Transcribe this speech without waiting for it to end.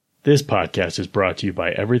This podcast is brought to you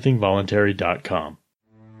by everythingvoluntary.com.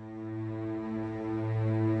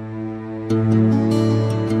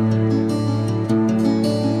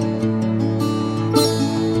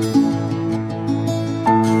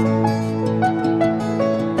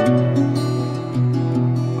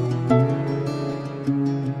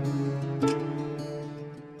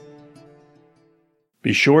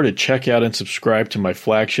 Be sure to check out and subscribe to my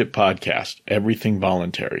flagship podcast, Everything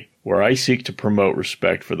Voluntary, where I seek to promote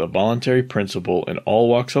respect for the voluntary principle in all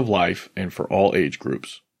walks of life and for all age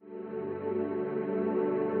groups.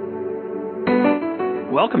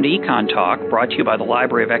 Welcome to Econ Talk, brought to you by the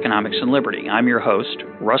Library of Economics and Liberty. I'm your host,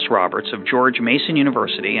 Russ Roberts of George Mason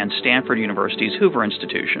University and Stanford University's Hoover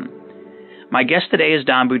Institution. My guest today is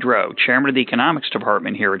Don Boudreaux, chairman of the economics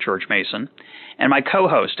department here at George Mason, and my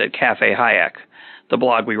co-host at Cafe Hayek, the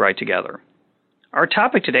blog we write together. Our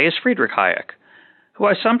topic today is Friedrich Hayek, who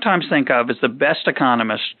I sometimes think of as the best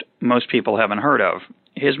economist most people haven't heard of.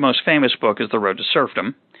 His most famous book is The Road to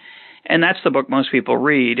Serfdom, and that's the book most people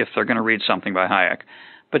read if they're going to read something by Hayek.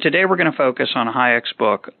 But today we're going to focus on Hayek's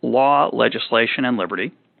book, Law, Legislation, and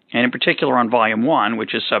Liberty, and in particular on Volume 1,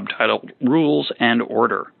 which is subtitled Rules and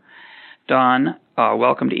Order. Don,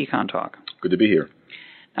 welcome to Econ Talk. Good to be here.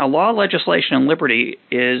 Now, Law, Legislation, and Liberty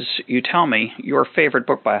is, you tell me, your favorite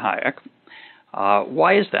book by Hayek.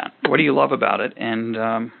 Why is that? What do you love about it? And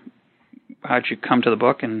how did you come to the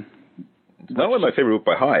book? And it's not only my favorite book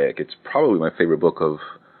by Hayek, it's probably my favorite book of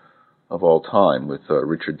all time, with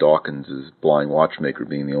Richard Dawkins' Blind Watchmaker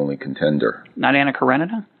being the only contender. Not Anna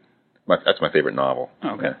Karenina? That's my favorite novel.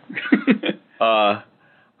 Okay. Yeah.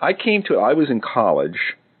 I was in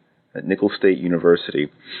college at Nicholls State University,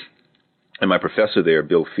 and my professor there,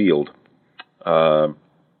 Bill Field,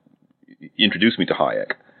 introduced me to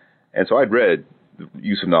Hayek. And so I'd read The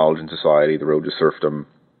Use of Knowledge in Society, The Road to Serfdom,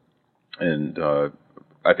 and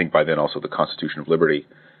I think by then also The Constitution of Liberty.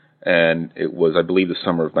 And it was, I believe, the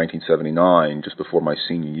summer of 1979, just before my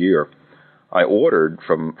senior year, I ordered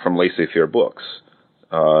from Laissez-Faire Books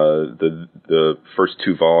the first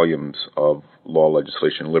two volumes of Law,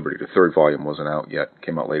 Legislation, and Liberty. The third volume wasn't out yet,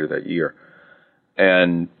 came out later that year.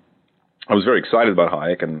 And I was very excited about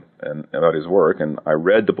Hayek and about his work, and I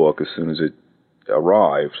read the book as soon as it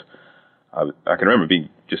arrived. I can remember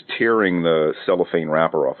just tearing the cellophane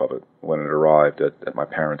wrapper off of it when it arrived at my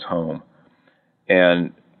parents' home.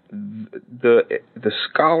 And the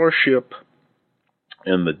scholarship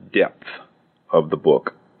and the depth of the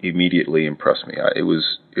book immediately impressed me. It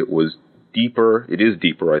was deeper. It is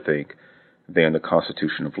deeper, I think, than the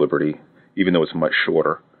Constitution of Liberty, even though it's much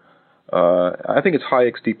shorter. I think it's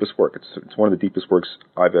Hayek's deepest work. It's one of the deepest works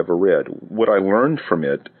I've ever read. What I learned from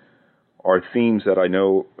it are themes that I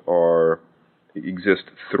know exist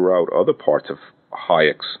throughout other parts of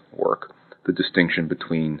Hayek's work. The distinction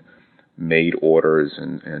between made orders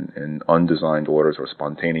and undesigned orders or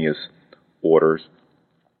spontaneous orders.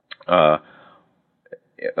 But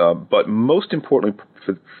most importantly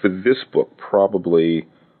for this book probably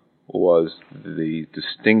was the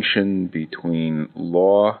distinction between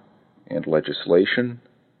law and legislation.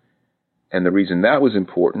 And the reason that was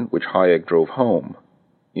important, which Hayek drove home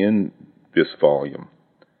in this volume,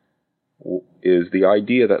 is the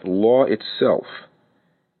idea that law itself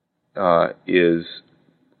can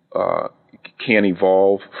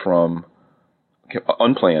evolve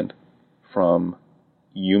unplanned from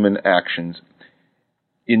human actions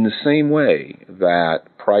in the same way that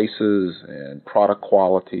prices and product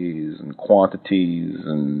qualities and quantities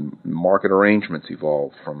and market arrangements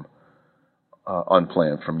evolve from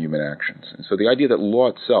unplanned from human actions. And so the idea that law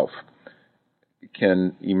itself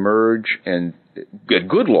can emerge, and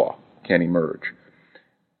good law can emerge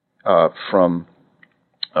from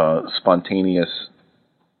spontaneous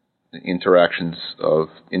interactions of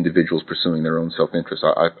individuals pursuing their own self-interest,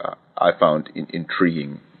 I found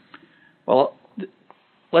intriguing. Well,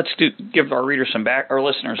 let's give our readers our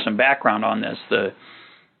listeners some background on this.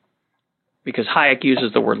 Because Hayek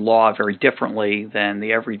uses the word law very differently than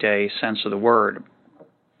the everyday sense of the word.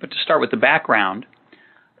 But to start with the background,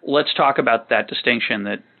 let's talk about that distinction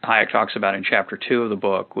that Hayek talks about in Chapter 2 of the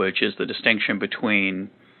book, which is the distinction between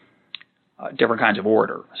different kinds of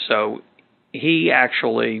order. So he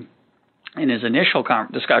actually, in his initial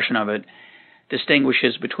discussion of it,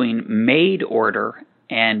 distinguishes between made order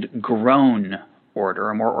and grown order,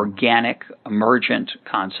 a more organic, emergent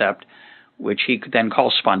concept, which he then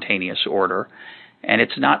calls spontaneous order. And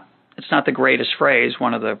it's not the greatest phrase.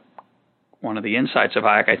 One of the insights of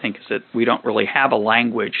Hayek, I think, is that we don't really have a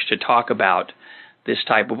language to talk about this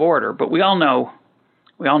type of order. But we all know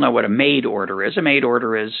what a made order is. A made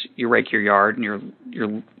order is you rake your yard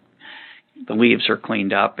and the leaves are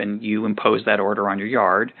cleaned up, and you impose that order on your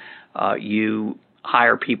yard. You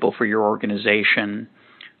hire people for your organization.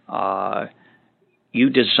 You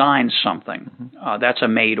design something. That's a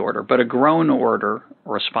made order. But a grown order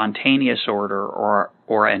or a spontaneous order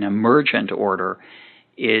or an emergent order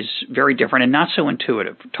is very different and not so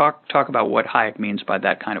intuitive. Talk about what Hayek means by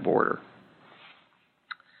that kind of order.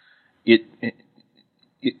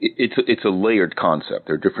 It's a layered concept.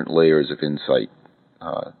 There are different layers of insight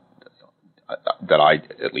that I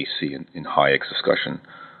at least see in Hayek's discussion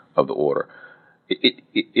of the order.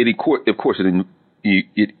 Of course,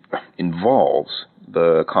 it involves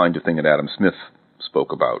the kind of thing that Adam Smith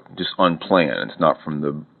spoke about, just unplanned. It's not from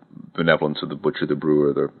the benevolence of the butcher, the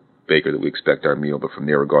brewer, the baker that we expect our meal, but from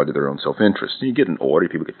their regard to their own self-interest. And you get an order,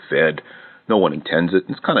 people get fed, no one intends it.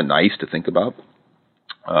 It's kind of nice to think about.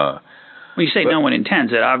 When you say no one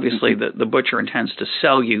intends it, obviously the butcher intends to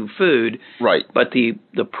sell you food, right? But the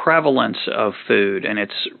prevalence of food and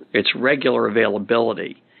its regular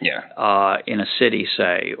availability, in a city,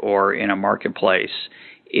 say, or in a marketplace,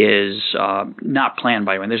 is not planned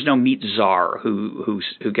by anyone. There's no meat czar who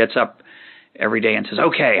gets up every day and says,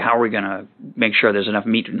 "Okay, how are we going to make sure there's enough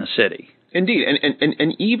meat in the city?" Indeed,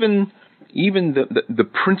 and even the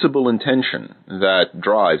principal intention that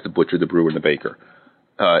drives the butcher, the brewer, and the baker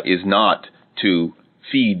is not to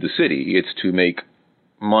feed the city. It's to make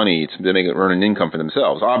money. It's to earn an income for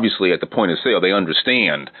themselves. Obviously, at the point of sale, they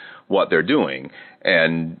understand what they're doing,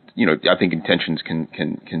 and I think intentions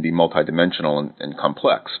can be multidimensional and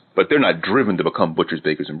complex. But they're not driven to become butchers,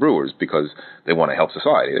 bakers, and brewers because they want to help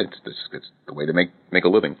society. It's the way to make a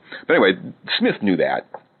living. But anyway, Smith knew that,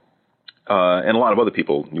 and a lot of other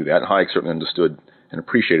people knew that. Hayek certainly understood and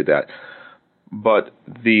appreciated that. But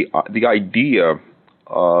the idea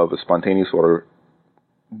of a spontaneous order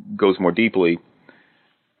goes more deeply.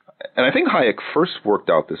 And I think Hayek first worked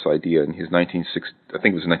out this idea in his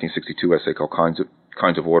 1962 essay called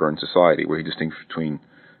Kinds of Order in Society, where he distinguished between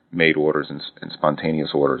made orders and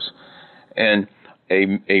spontaneous orders. And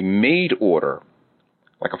a made order,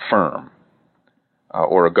 like a firm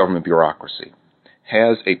or a government bureaucracy,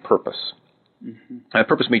 has a purpose. Mm-hmm. That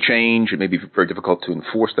purpose may change. It may be very difficult to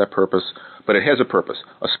enforce that purpose, but it has a purpose.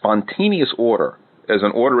 A spontaneous order, as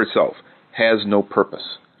an order itself, has no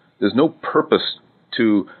purpose. There's no purpose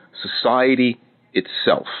to society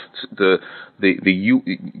itself. The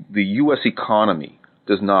U.S. economy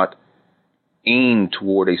does not aim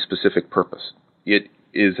toward a specific purpose. It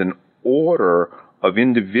is an order of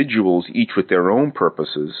individuals, each with their own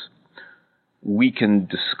purposes. We can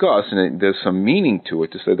discuss, and there's some meaning to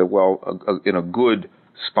it, to say that, well, in a good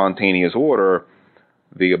spontaneous order,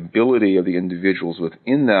 the ability of the individuals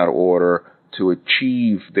within that order to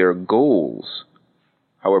achieve their goals,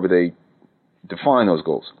 however they define those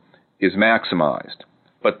goals, is maximized.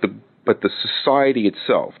 But the society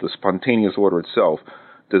itself, the spontaneous order itself,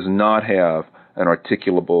 does not have an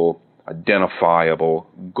articulable, identifiable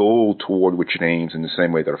goal toward which it aims in the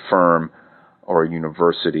same way that a firm or a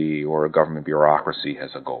university or a government bureaucracy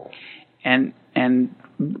has a goal. And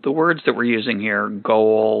the words that we're using here,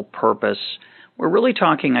 goal, purpose, we're really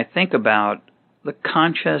talking, I think, about the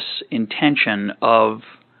conscious intention of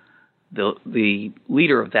the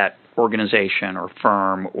leader of that organization or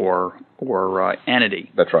firm or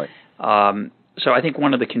entity. That's right. So I think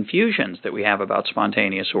one of the confusions that we have about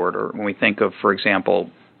spontaneous order, when we think of, for example,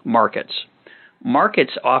 markets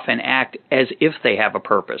often act as if they have a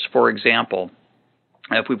purpose. For example,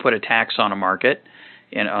 if we put a tax on a market,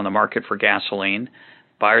 on the market for gasoline,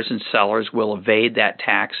 buyers and sellers will evade that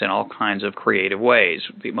tax in all kinds of creative ways.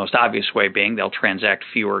 The most obvious way being they'll transact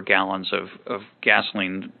fewer gallons of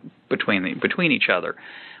gasoline between each other.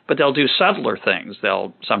 But they'll do subtler things.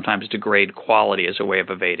 They'll sometimes degrade quality as a way of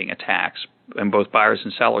evading a tax. And both buyers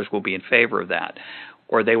and sellers will be in favor of that.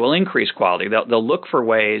 Or they will increase quality. They'll look for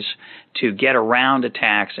ways to get around a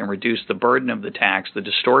tax and reduce the burden of the tax, the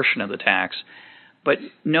distortion of the tax. But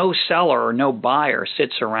no seller or no buyer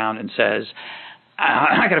sits around and says,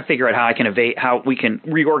 I got to figure out how we can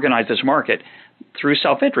reorganize this market. Through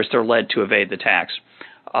self-interest, they're led to evade the tax.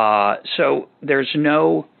 So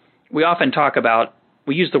we often talk about,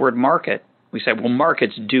 we use the word market. We say, well,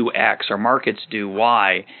 markets do X or markets do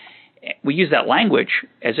Y. We use that language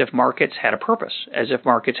as if markets had a purpose, as if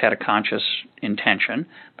markets had a conscious intention.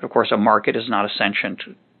 But of course, a market is not a sentient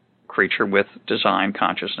creature with design,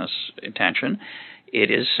 consciousness, intention. It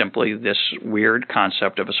is simply this weird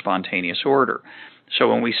concept of a spontaneous order.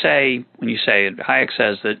 So when you say, Hayek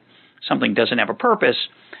says that something doesn't have a purpose,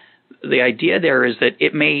 the idea there is that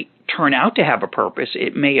it may turn out to have a purpose,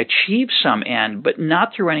 it may achieve some end, but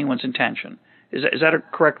not through anyone's intention. Is that a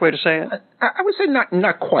correct way to say it? I would say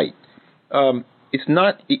not quite. it's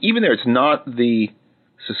not, even there, it's not the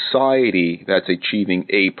society that's achieving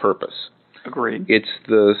a purpose. Agreed. It's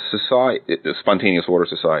the society, the spontaneous order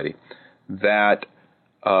society, that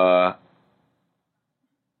allows.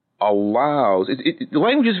 The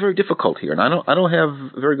language is very difficult here, and I don't have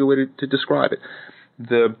a very good way to describe it.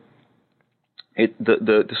 The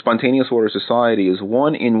spontaneous order society is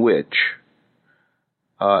one in which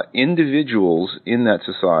individuals in that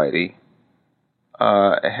society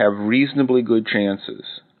have reasonably good chances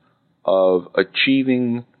of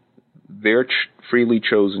achieving their freely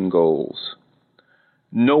chosen goals.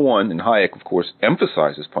 No one, and Hayek, of course,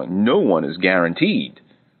 emphasized this point, no one is guaranteed,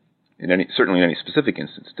 certainly in any specific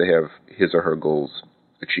instance, to have his or her goals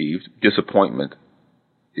achieved. Disappointment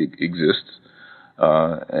exists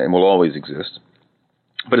and will always exist.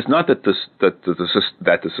 But it's not that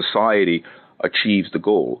the society achieves the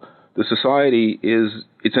goal. The society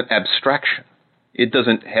it's an abstraction. It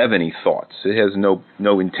doesn't have any thoughts. It has no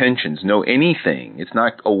intentions, no anything. It's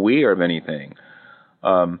not aware of anything.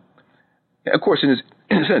 Of course, in a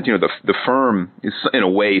sense, the firm is in a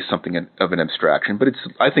way something of an abstraction, but it's,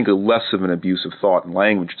 I think, less of an abuse of thought and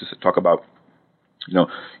language to talk about,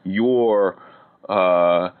 your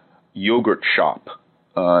yogurt shop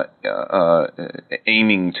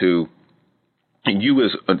aiming to. You,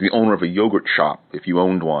 as the owner of a yogurt shop, if you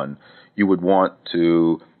owned one, you would want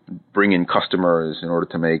to bring in customers in order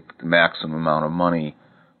to make the maximum amount of money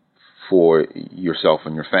for yourself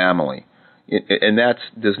and your family. And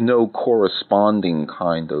there's no corresponding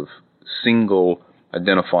kind of single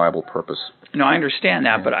identifiable purpose. No, I understand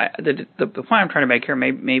that, but the point I'm trying to make here,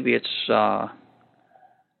 maybe it's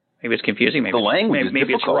confusing. Maybe the language is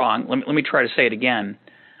maybe difficult. It's wrong. Let me try to say it again.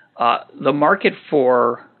 The market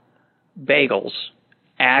for bagels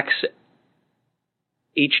acts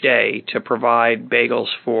each day to provide bagels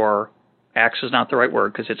for. Acts is not the right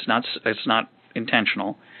word because it's not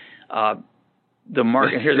intentional. The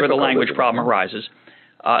market, here's where the language problem arises.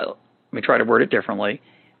 Let me try to word it differently.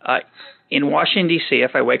 In Washington, D.C.,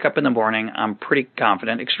 if I wake up in the morning, I'm pretty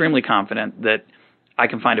confident, extremely confident, that I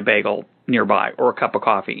can find a bagel nearby or a cup of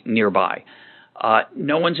coffee nearby.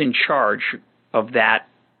 No one's in charge of that,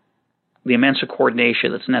 the immense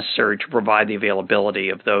coordination that's necessary to provide the availability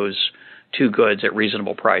of those two goods at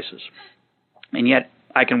reasonable prices. And yet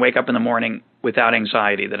I can wake up in the morning without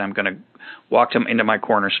anxiety that I'm going to walk into my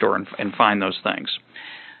corner store and find those things.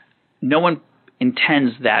 No one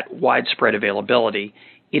intends that widespread availability.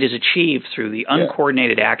 It is achieved through the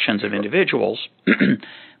uncoordinated actions of individuals.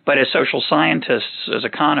 But as social scientists, as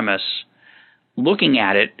economists, looking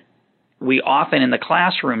at it, we often in the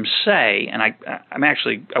classroom say, and I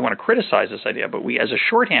want to criticize this idea, but we, as a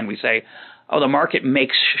shorthand, we say, oh, the market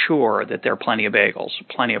makes sure that there are plenty of bagels,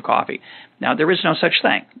 plenty of coffee. Now, there is no such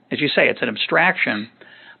thing. As you say, it's an abstraction,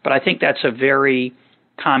 but I think that's a very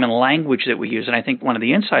common language that we use. And I think one of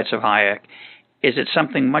the insights of Hayek is that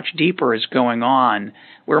something much deeper is going on.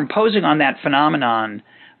 We're imposing on that phenomenon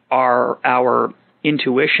our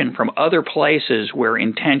intuition from other places where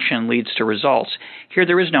intention leads to results. Here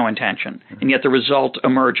there is no intention, and yet the result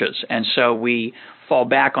emerges. And so we fall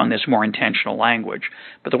back on this more intentional language.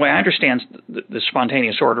 But the way I understand the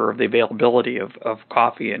spontaneous order of the availability of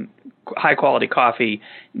coffee and high-quality coffee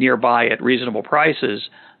nearby at reasonable prices,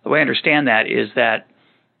 the way I understand that is that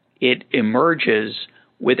it emerges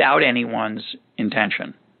without anyone's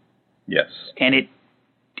intention. Yes. And it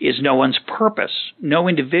is no one's purpose. No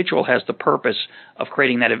individual has the purpose of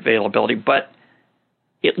creating that availability, but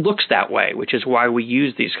it looks that way, which is why we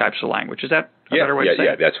use these types of language. Is that a better way to say it?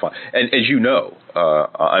 Yeah, that's fine. And as you know,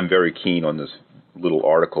 I'm very keen on this little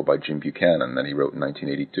article by Jim Buchanan that he wrote in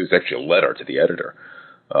 1982. It's actually a letter to the editor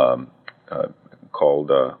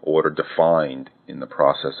called Order Defined in the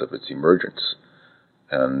Process of Its Emergence.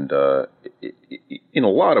 And in a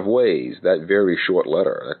lot of ways, that very short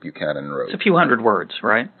letter that Buchanan wrote. It's a few hundred words,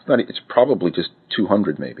 right? It's probably just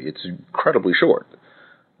 200 maybe. It's incredibly short.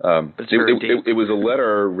 It was a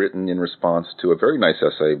letter written in response to a very nice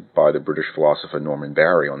essay by the British philosopher Norman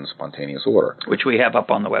Barry on the spontaneous order, which we have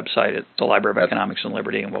up on the website at the Library of Economics and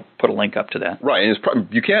Liberty, and we'll put a link up to that. Right, and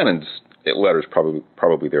Buchanan's letter is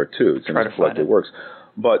probably there too. It's in his collected works.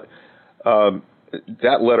 But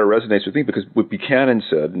that letter resonates with me because what Buchanan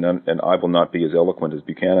said, and I will not be as eloquent as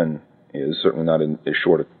Buchanan is, certainly not in as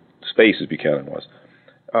short a space as Buchanan was,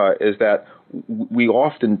 is that we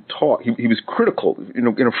often taught, he was critical, in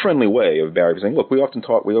a friendly way of Barry, saying, look, we often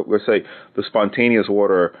taught, we say the spontaneous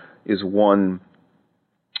order is one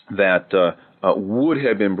that would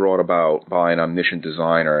have been brought about by an omniscient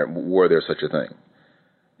designer were there such a thing.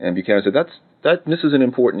 And Buchanan said, that misses an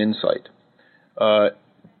important insight.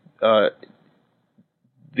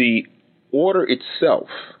 The order itself,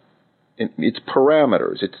 its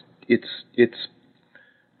parameters, its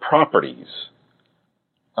properties,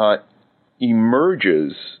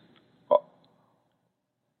 emerges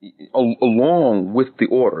along with the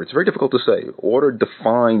order. It's very difficult to say. Order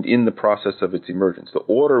defined in the process of its emergence. The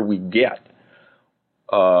order we get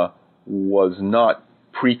was not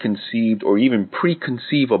preconceived or even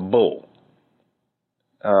preconceivable.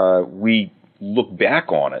 We look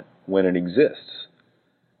back on it when it exists,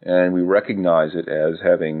 and we recognize it as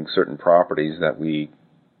having certain properties that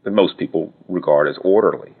most people regard as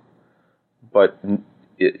orderly. But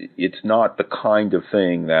it's not the kind of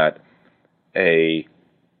thing that a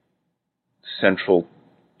central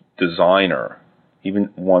designer, even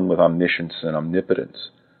one with omniscience and omnipotence,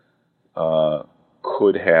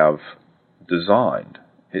 could have designed.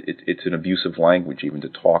 It's an abusive language even to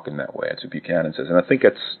talk in that way, as Buchanan says. And I think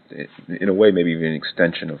that's, in a way, maybe even an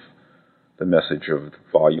extension of the message of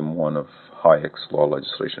Volume 1 of Hayek's Law,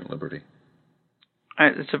 Legislation, and Liberty.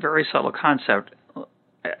 It's a very subtle concept.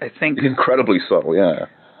 I think incredibly subtle, yeah.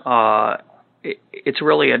 It's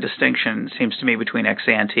really a distinction, seems to me, between ex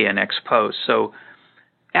ante and ex post. So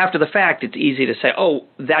after the fact, it's easy to say, oh,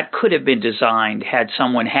 that could have been designed had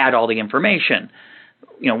someone had all the information.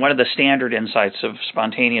 One of the standard insights of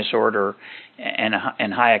spontaneous order, and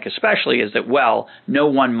Hayek especially, is that, well, no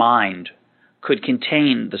one mind could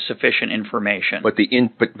contain the sufficient information. But the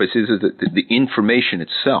information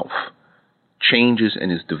itself changes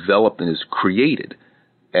and is developed and is created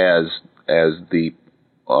as the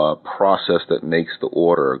process that makes the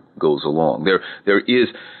order goes along. There is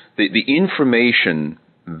the information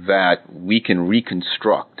that we can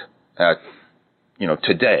reconstruct at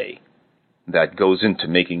today that goes into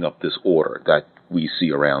making up this order that we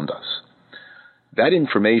see around us. That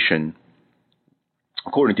information,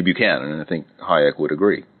 according to Buchanan, and I think Hayek would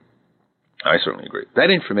agree, I certainly agree, that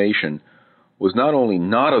information was not only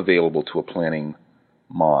not available to a planning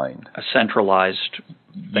mind, a centralized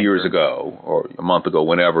years ago or a month ago,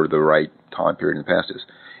 whenever the right time period in the past is,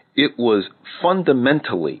 it was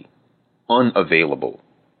fundamentally unavailable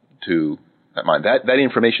to that mind. That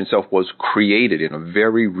information itself was created in a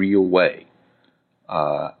very real way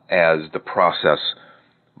as the process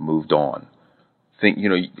moved on. I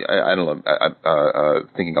don't know.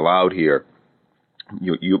 Thinking aloud here,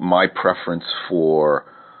 my preference for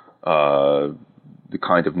the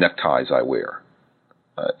kind of neckties I wear.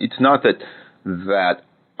 It's not that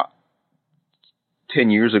 10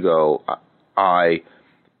 years ago I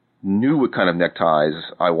knew what kind of neckties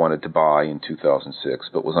I wanted to buy in 2006,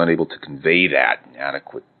 but was unable to convey that in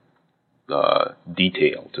adequate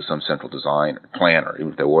detail to some central designer, planner,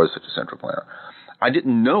 even if there was such a central planner. I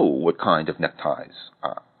didn't know what kind of neckties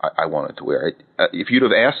I wanted to wear. If you'd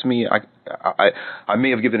have asked me, I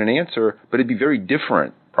may have given an answer, but it'd be very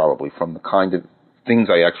different probably from the kind of things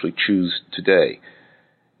I actually choose today.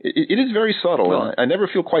 It is very subtle, well, and I never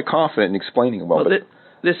feel quite confident in explaining about it.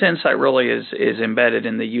 This insight really is embedded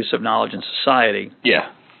in the use of knowledge in society.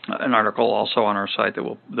 Yeah, an article also on our site that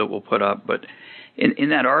we'll put up. But in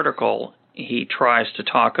that article, he tries to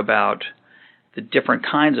talk about the different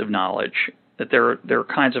kinds of knowledge. That there are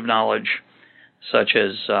kinds of knowledge such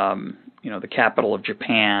as the capital of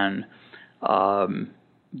Japan,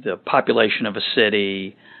 the population of a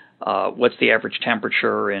city. What's the average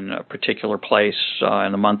temperature in a particular place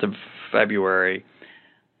in the month of February?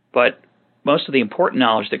 But most of the important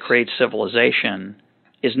knowledge that creates civilization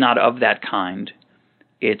is not of that kind.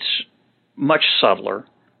 It's much subtler,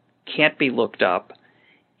 can't be looked up,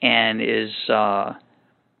 and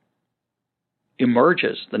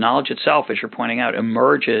emerges. The knowledge itself, as you're pointing out,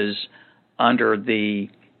 emerges under the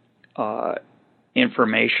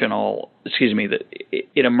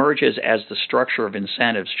it emerges as the structure of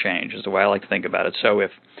incentives change, is the way I like to think about it. So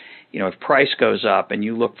if price goes up and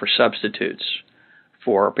you look for substitutes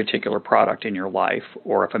for a particular product in your life,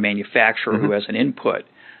 or if a manufacturer who has an input,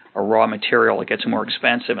 a raw material that gets more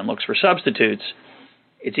expensive and looks for substitutes,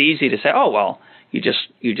 it's easy to say, oh, well, you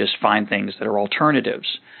just find things that are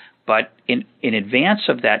alternatives. But in advance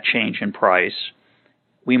of that change in price,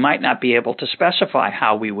 we might not be able to specify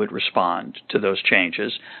how we would respond to those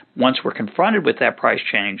changes. Once we're confronted with that price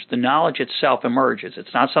change, the knowledge itself emerges.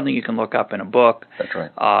 It's not something you can look up in a book. That's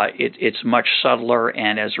right. It's much subtler,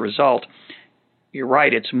 and as a result, you're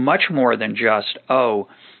right, it's much more than just,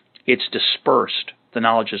 it's dispersed. The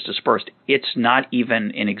knowledge is dispersed. It's not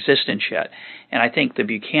even in existence yet. And I think the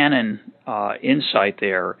Buchanan insight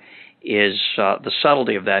there is the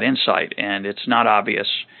subtlety of that insight, and it's not obvious,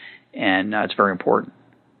 and it's very important.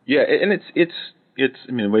 Yeah, and it's.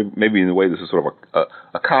 I mean, maybe in a way this is sort of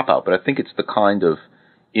a cop out, but I think it's the kind of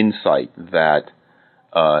insight that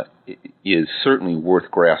is certainly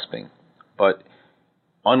worth grasping. But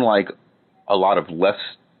unlike a lot of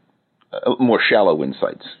more shallow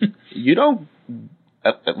insights, you don't,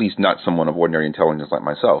 at least not someone of ordinary intelligence like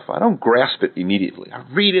myself, I don't grasp it immediately. I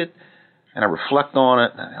read it, and I reflect on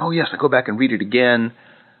it, and oh yes, I go back and read it again.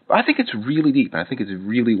 But I think it's really deep, and I think it's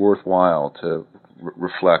really worthwhile to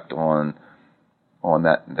reflect on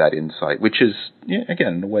that insight, which is,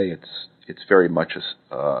 again, in a way, it's very much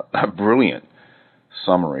a brilliant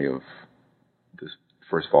summary of this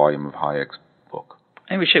first volume of Hayek's book.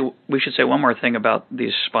 And we should say one more thing about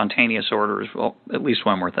these spontaneous orders. Well, at least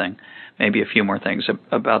one more thing, maybe a few more things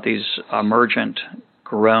about these emergent,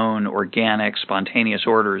 grown, organic, spontaneous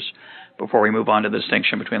orders before we move on to the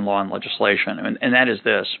distinction between law and legislation. And that is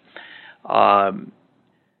this. Hayek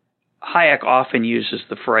often uses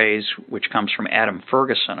the phrase, which comes from Adam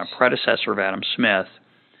Ferguson, a predecessor of Adam Smith,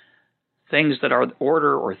 things that are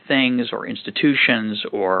order or things or institutions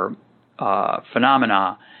or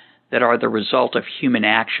phenomena that are the result of human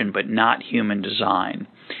action but not human design.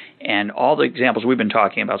 And all the examples we've been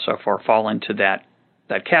talking about so far fall into that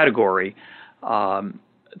category,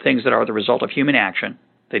 things that are the result of human action.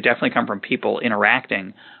 They definitely come from people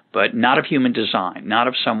interacting, but not of human design, not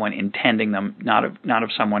of someone intending them, not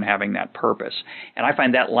of someone having that purpose. And I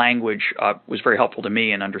find that language was very helpful to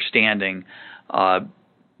me in understanding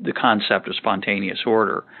the concept of spontaneous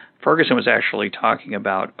order. Ferguson was actually talking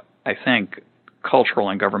about, I think, cultural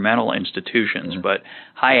and governmental institutions, mm-hmm. but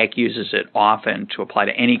Hayek uses it often to apply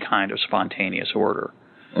to any kind of spontaneous order.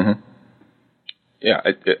 Mm-hmm. Yeah,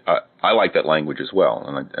 I like that language as well,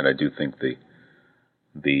 and I do think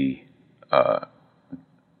the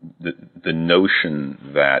notion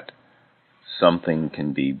that something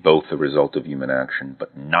can be both the result of human action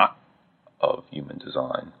but not of human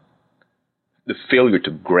design, the failure to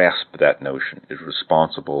grasp that notion is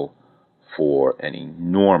responsible for an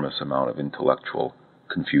enormous amount of intellectual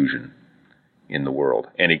confusion in the world.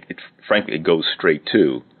 And frankly, it goes straight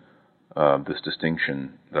to this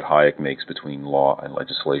distinction that Hayek makes between law and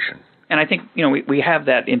legislation. And I think, we have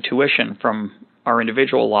that intuition from our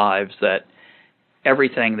individual lives that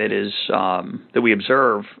everything that is that we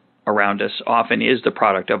observe around us often is the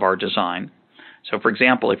product of our design. So, for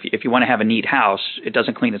example, if you want to have a neat house, it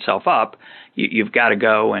doesn't clean itself up. You've got to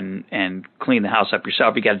go and clean the house up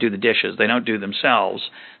yourself. You got to do the dishes. They don't do themselves.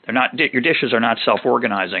 They're not. Your dishes are not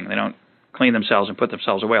self-organizing. They don't clean themselves and put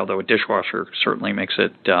themselves away. Although a dishwasher certainly makes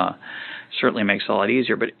it a lot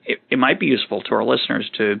easier. But it might be useful to our listeners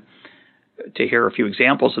to hear a few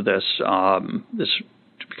examples of this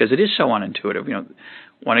because it is so unintuitive.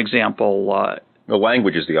 One example. The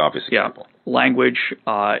language is the obvious example. Yeah, language.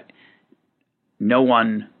 No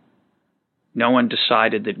one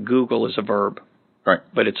decided that Google is a verb, right?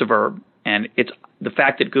 But it's a verb, and it's the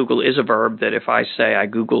fact that Google is a verb. That if I say I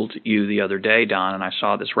Googled you the other day, Don, and I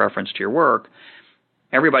saw this reference to your work,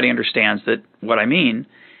 everybody understands that what I mean.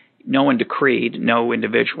 No one decreed, no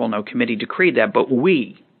individual, no committee decreed that, but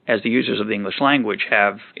we, as the users of the English language,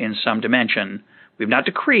 have in some dimension. We've not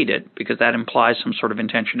decreed it because that implies some sort of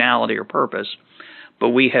intentionality or purpose, but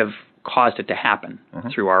we have caused it to happen mm-hmm.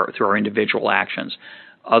 through our individual actions.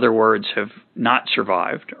 Other words have not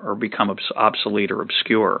survived or become obsolete or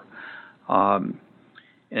obscure. In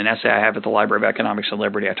an essay I have at the Library of Economics and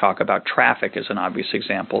Liberty, I talk about traffic as an obvious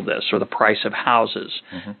example of this, or the price of houses,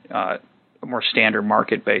 mm-hmm. A more standard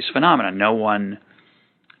market-based phenomenon. No one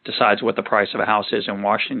decides what the price of a house is in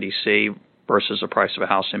Washington, D.C. versus the price of a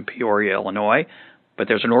house in Peoria, Illinois, but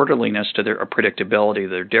there's an orderliness to a predictability of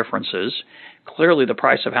their differences. Clearly, the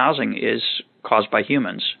price of housing is caused by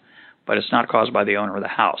humans, but it's not caused by the owner of the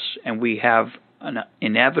house. And we have an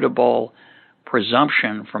inevitable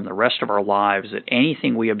presumption from the rest of our lives that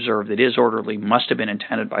anything we observe that is orderly must have been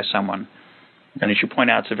intended by someone. And as you point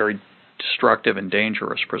out, it's a very destructive and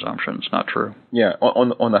dangerous presumption. It's not true. Yeah,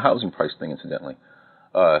 on the housing price thing, incidentally,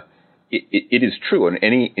 it is true in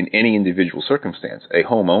any individual circumstance. A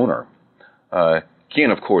homeowner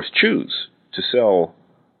can, of course, choose to sell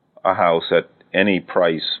a house at any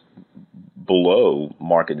price below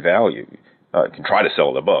market value. Can try to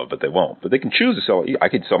sell it above, but they won't. But they can choose to sell it. I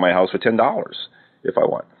could sell my house for $10 if I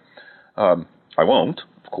want. I won't,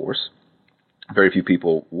 of course. Very few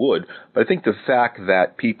people would. But I think the fact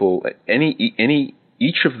that people,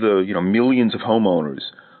 each of the millions of homeowners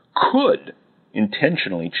could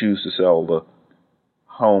intentionally choose to sell the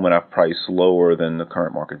home at a price lower than the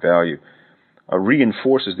current market value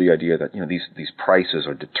reinforces the idea that these prices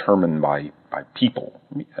are determined by people,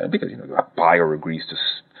 because a buyer agrees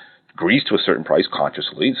to a certain price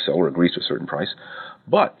consciously, the seller agrees to a certain price,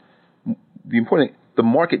 but the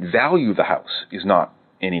market value of the house is not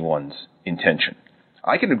anyone's intention.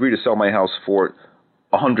 I can agree to sell my house for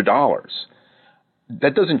 $100.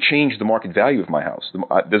 That doesn't change the market value of my house.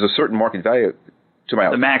 There's a certain market value to my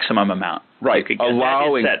house. The maximum amount. Right.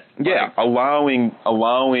 Allowing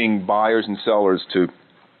buyers and sellers to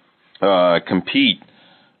compete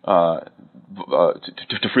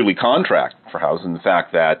to freely contract for houses, and the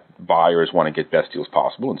fact that buyers want to get best deals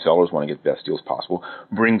possible and sellers want to get best deals possible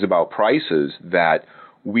brings about prices that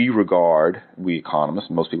we economists,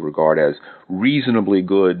 most people regard as reasonably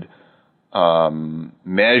good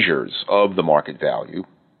measures of the market value.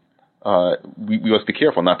 We must be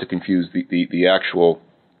careful not to confuse the actual.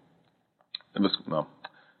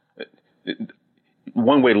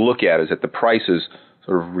 One way to look at it is that the prices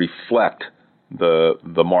sort of reflect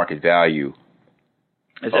the market value.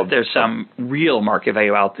 As if there's some real market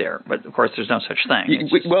value out there, but of course there's no such thing.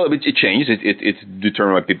 It changes. It's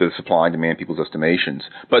determined by people's supply and demand, people's estimations.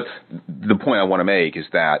 But the point I want to make is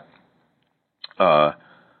that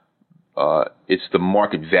it's the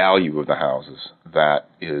market value of the houses that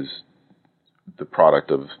is the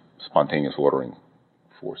product of spontaneous ordering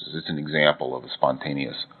forces. It's an example of a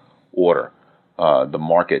spontaneous order.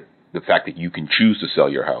 The fact that you can choose to sell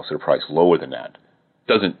your house at a price lower than that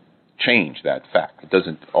doesn't change that fact. It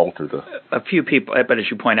doesn't alter the... A few people, but as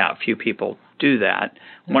you point out, few people do that.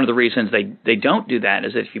 One of the reasons they don't do that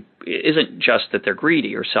is it isn't just that they're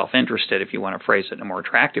greedy or self-interested, if you want to phrase it in a more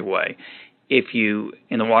attractive way. If you,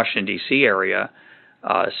 in the Washington, D.C. area,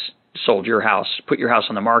 sold your house, put your house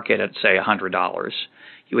on the market at, say, $100,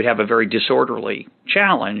 you would have a very disorderly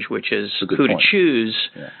challenge, which is who to choose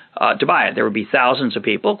to buy it. There would be thousands of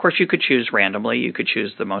people. Of course, you could choose randomly. You could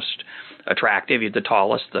choose the most attractive, the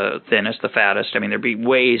tallest, the thinnest, the fattest. I mean, there'd be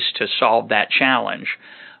ways to solve that challenge,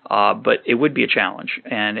 but it would be a challenge.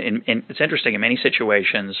 And it's interesting, in many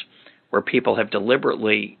situations where people have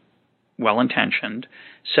deliberately, well-intentioned,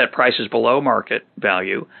 set prices below market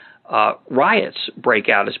value, riots break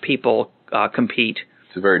out as people compete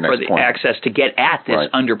it's a very nice for the point. access to get at this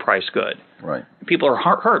underpriced good. Right. People are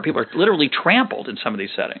hurt. People are literally trampled in some of these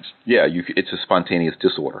settings. Yeah, it's a spontaneous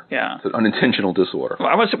disorder. Yeah. It's an unintentional disorder.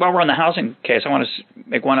 Well, while we're on the housing case, I want to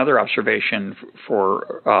make one other observation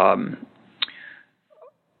for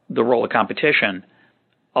the role of competition.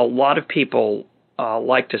 A lot of people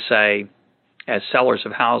like to say, as sellers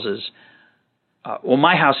of houses, well,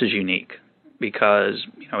 my house is unique because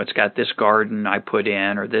it's got this garden I put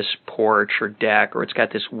in, or this porch or deck, or it's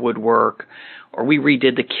got this woodwork, or we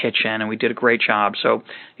redid the kitchen and we did a great job. So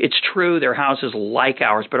it's true their house is like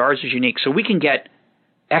ours, but ours is unique. So we can get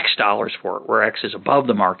X dollars for it, where X is above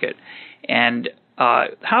the market. And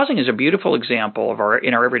housing is a beautiful example of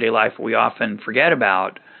in our everyday life we often forget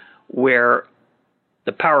about, where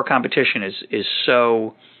the power of competition is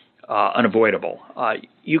so unavoidable.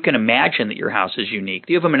 You can imagine that your house is unique.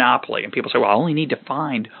 You have a monopoly, and people say, well, I only need to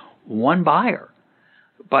find one buyer.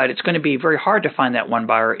 But it's going to be very hard to find that one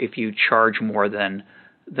buyer if you charge more than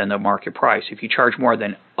the market price, if you charge more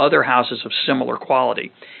than other houses of similar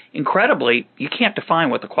quality. Incredibly, you can't define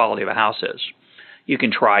what the quality of a house is. You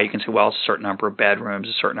can try. You can say, well, it's a certain number of bedrooms,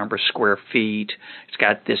 a certain number of square feet. It's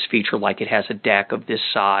got this feature, like it has a deck of this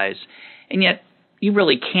size. And yet, you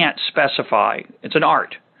really can't specify. It's an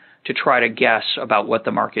art to try to guess about what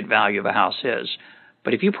the market value of a house is.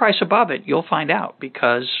 But if you price above it, you'll find out,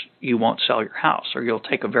 because you won't sell your house, or you'll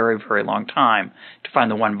take a very, very long time to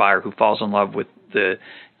find the one buyer who falls in love with the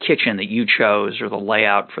kitchen that you chose, or the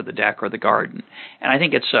layout for the deck or the garden. And I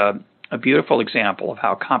think it's a beautiful example of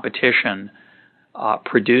how competition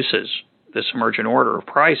produces this emergent order of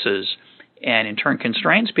prices, and in turn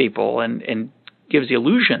constrains people and gives the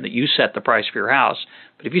illusion that you set the price for your house.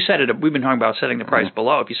 But if you set it, we've been talking about setting the price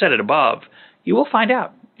below. If you set it above, you will find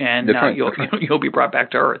out, and you'll be brought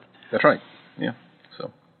back to earth. That's right. Yeah.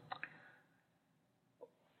 So.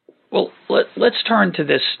 Well, let's turn to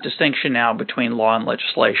this distinction now between law and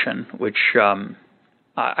legislation, which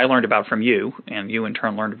I learned about from you, and you in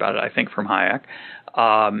turn learned about it, I think, from Hayek.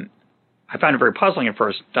 I found it very puzzling at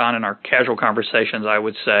first. Don, in our casual conversations, I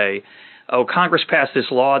would say, oh, Congress passed this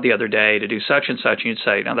law the other day to do such and such, and you'd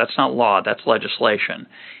say, no, that's not law, that's legislation.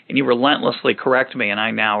 And you relentlessly correct me, and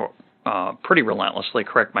I now pretty relentlessly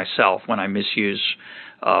correct myself when I misuse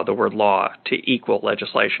the word law to equal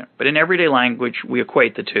legislation. But in everyday language, we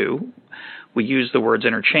equate the two. We use the words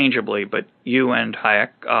interchangeably, but you and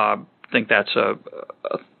Hayek think that's a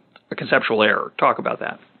conceptual error. Talk about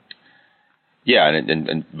that. Yeah,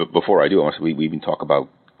 and before I do, I want to say we even talk about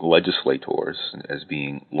legislators as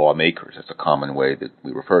being lawmakers. That's a common way that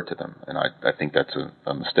we refer to them, and I think that's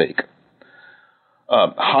a mistake.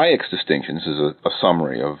 Hayek's distinctions is a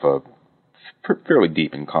summary of fairly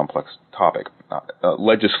deep and complex topic.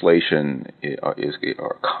 Legislation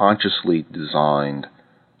are consciously designed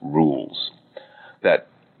rules that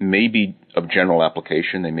may be of general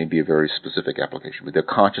application, they may be a very specific application, but they're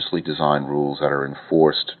consciously designed rules that are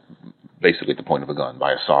enforced basically at the point of a gun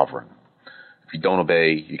by a sovereign. If you don't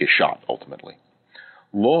obey, you get shot ultimately.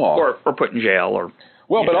 Law or put in jail, or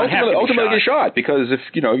but ultimately get shot, because if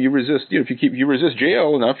you resist, if you resist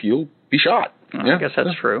jail enough, you'll be shot. I guess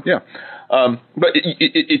that's true. Yeah, but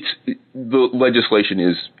the legislation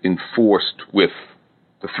is enforced with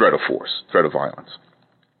the threat of force, threat of violence.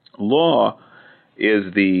 Law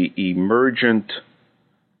is the emergent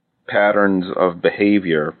patterns of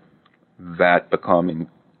behavior that become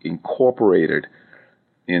incorporated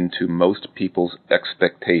into most people's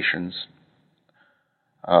expectations,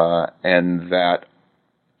 and that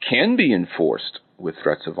can be enforced with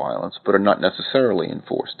threats of violence, but are not necessarily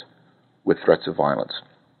enforced with threats of violence.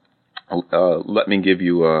 Let me give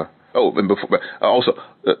you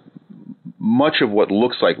much of what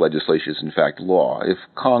looks like legislation is in fact law. If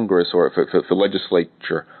Congress or if the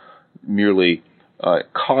legislature merely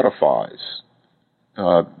codifies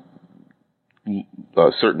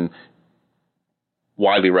certain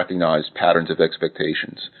widely recognized patterns of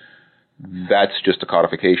expectations, that's just a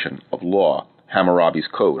codification of law. Hammurabi's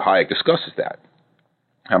Code, Hayek discusses that.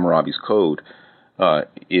 Hammurabi's Code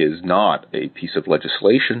is not a piece of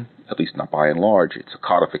legislation, at least not by and large. It's a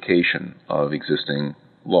codification of existing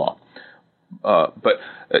law. But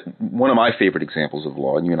one of my favorite examples of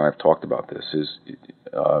law, and you and I have talked about this, is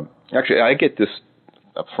actually I get this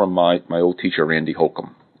from my old teacher, Randy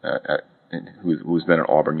Holcomb, who's been at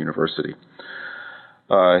Auburn University.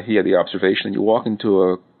 He had the observation that you walk into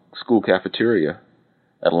a school cafeteria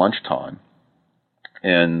at lunchtime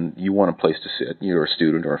and you want a place to sit. You're a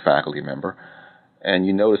student or a faculty member, and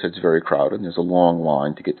you notice it's very crowded and there's a long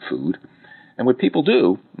line to get food. And what people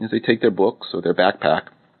do is they take their books or their backpack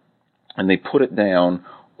and they put it down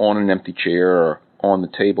on an empty chair or on the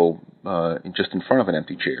table just in front of an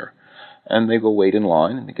empty chair. And they go wait in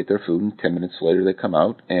line and they get their food, and 10 minutes later they come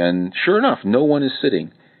out, and sure enough, no one is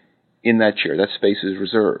sitting in that chair. That space is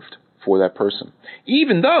reserved for that person.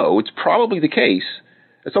 Even though it's probably the case,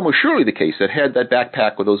 it's almost surely the case, that had that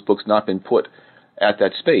backpack or those books not been put at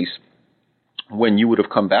that space, when you would have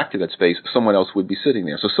come back to that space, someone else would be sitting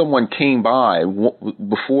there. So someone came by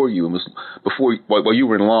before you, and while you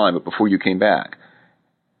were in line, but before you came back,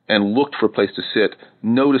 and looked for a place to sit,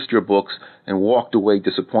 noticed your books, and walked away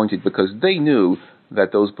disappointed because they knew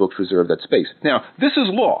that those books reserved that space. Now, this is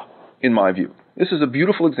law, in my view. This is a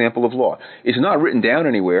beautiful example of law. It's not written down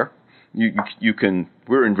anywhere. You can.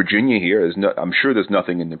 We're in Virginia here. I'm sure there's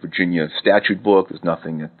nothing in the Virginia statute book. There's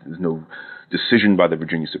no decision by the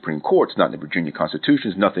Virginia Supreme Court. It's not in the Virginia Constitution.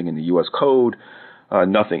 There's nothing in the U.S. Code.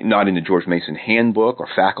 Not in the George Mason handbook or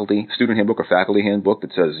student handbook or faculty handbook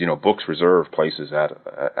that says, books reserve places at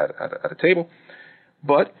a table.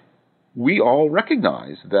 But we all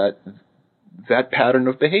recognize that pattern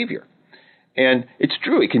of behavior. And it's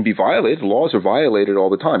true, it can be violated. Laws are violated all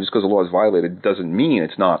the time. Just because a law is violated doesn't mean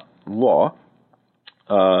it's not law.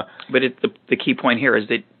 But the key point here is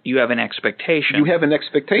that you have an expectation. You have an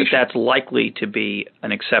expectation. That's likely to be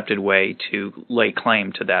an accepted way to lay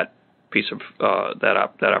claim to that piece of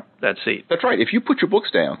that seat. That's right. If you put your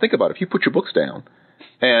books down, think about it. If you put your books down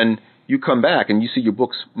and you come back and you see your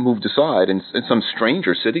books moved aside and some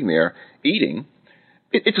stranger sitting there eating,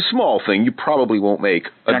 it's a small thing. You probably won't make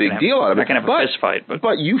a big deal out of it. Not going to have a fist fight,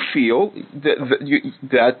 but you feel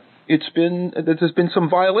that there's been some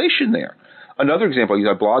violation there. Another example,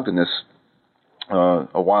 I blogged in this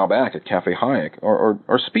a while back at Cafe Hayek,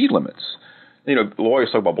 are speed limits. Lawyers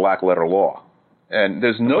talk about black letter law, and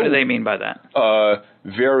there's no. What do they mean by that?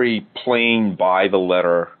 Very plain, by the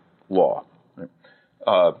letter law.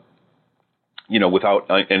 Without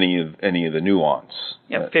any of the nuance.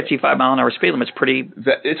 Yeah, 55-mile-an-hour speed limit's pretty.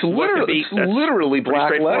 It's literally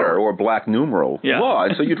black letter or black numeral law.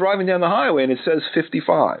 And so you're driving down the highway and it says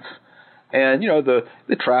 55, and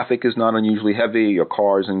the traffic is not unusually heavy. Your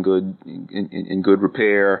car's in good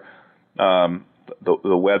repair.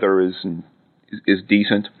 The weather is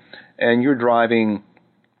decent, and you're driving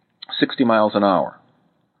 60 miles an hour.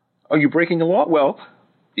 Are you breaking the law? Well,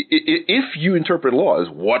 if you interpret law as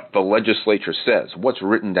what the legislature says, what's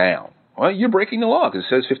written down, well, you're breaking the law because it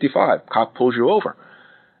says 55. Cop pulls you over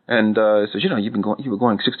and says, you were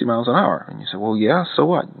going 60 miles an hour. And you say, well, yeah, so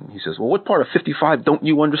what? And he says, well, what part of 55 don't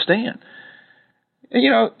you understand?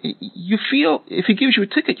 And, you feel, if he gives you a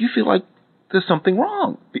ticket, you feel like there's something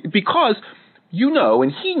wrong because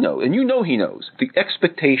and he knows, and he knows, the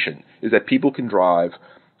expectation is that people can drive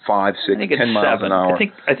 5, 6, 10 miles 7. an hour.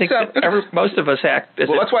 I think most of us act.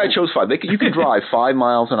 Well, that's why I chose 5. You can drive 5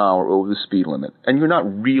 miles an hour over the speed limit, and you're not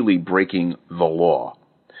really breaking the law.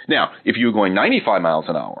 Now, if you're going 95 miles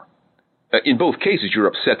an hour, in both cases, you're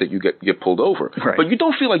upset that you get pulled over, right. But you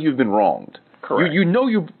don't feel like you've been wronged. Correct. You know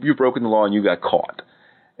you've broken the law and you got caught,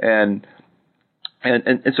 and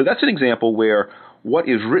so that's an example where what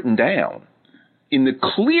is written down in the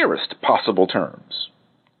clearest possible terms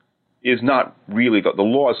is not really the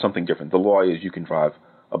law is something different. The law is you can drive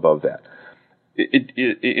above that.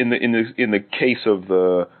 In the case of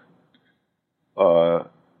the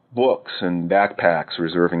books and backpacks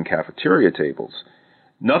reserving cafeteria tables,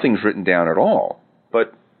 nothing's written down at all,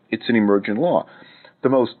 but it's an emergent law. The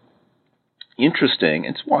most interesting,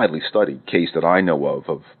 it's widely studied case that I know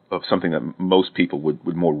of something that most people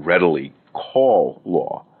would more readily call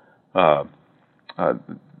law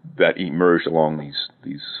that emerged along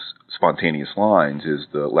these spontaneous lines is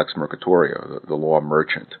the Lex Mercatoria, the law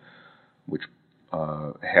merchant, which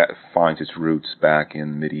finds its roots back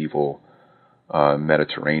in medieval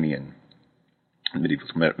Mediterranean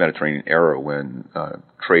era when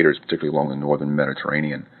traders, particularly along the northern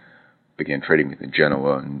Mediterranean, began trading within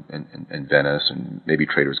Genoa and Venice, and maybe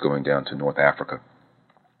traders going down to North Africa.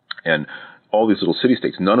 And all these little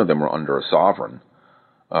city-states, none of them were under a sovereign.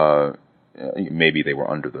 Maybe they were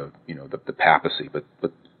under the papacy, but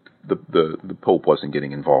the Pope wasn't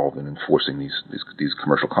getting involved in enforcing these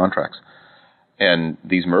commercial contracts. And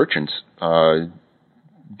these merchants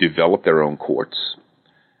developed their own courts,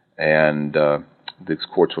 and these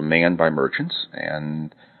courts were manned by merchants,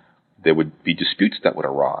 and there would be disputes that would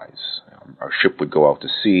arise. Our ship would go out to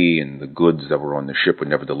sea, and the goods that were on the ship were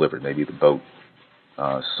never delivered. Maybe the boat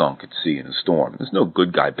sunk at sea in a storm. There's no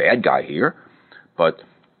good guy, bad guy here, but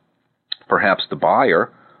perhaps the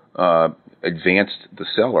buyer advanced the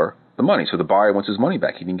seller the money, so the buyer wants his money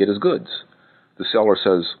back. He didn't get his goods. The seller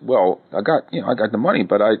says, "Well, I got the money,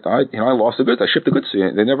 but I lost the goods. I shipped the goods to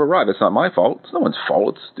you. They never arrived. It's not my fault. It's no one's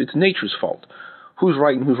fault. It's nature's fault. Who's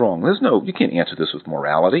right and who's wrong? You can't answer this with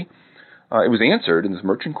morality." It was answered in the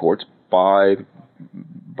merchant courts by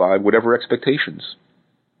whatever expectations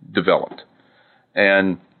developed,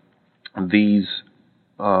 and these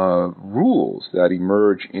rules that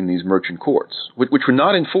emerge in these merchant courts, which were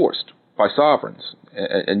not enforced by sovereigns,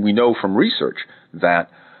 and we know from research that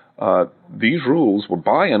these rules were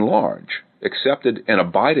by and large accepted and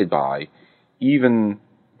abided by, even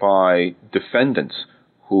by defendants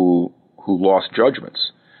who lost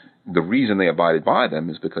judgments. The reason they abided by them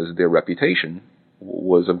is because their reputation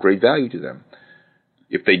was of great value to them.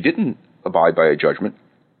 If they didn't abide by a judgment,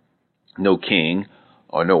 no king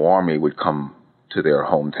or no army would come to their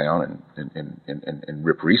hometown and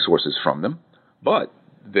rip resources from them, but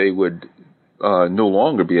they would no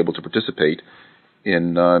longer be able to participate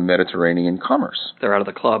in Mediterranean commerce. They're out of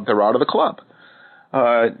the club.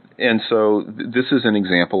 And so this is an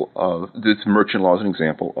example of, this merchant law is an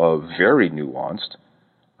example of very nuanced,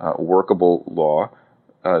 workable law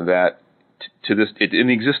that it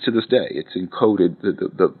exists to this day. It's encoded,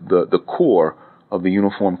 the core of the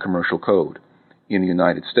Uniform Commercial Code in the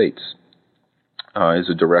United States is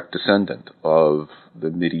a direct descendant of the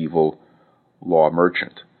medieval law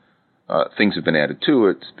merchant. Things have been added to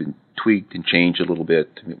it. It's been tweaked and changed a little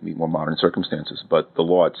bit to meet more modern circumstances. But the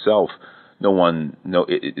law itself,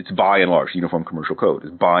 it's by and large, the Uniform Commercial Code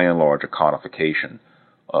is by and large a codification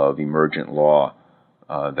of emergent law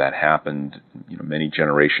that happened, many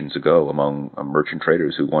generations ago among merchant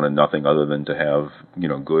traders who wanted nothing other than to have,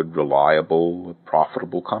 good, reliable,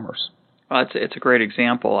 profitable commerce. Well, it's a great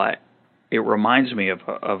example. It reminds me of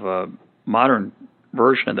a modern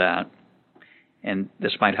version of that. And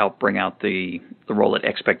this might help bring out the role that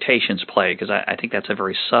expectations play, because I think that's a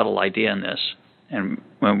very subtle idea in this. And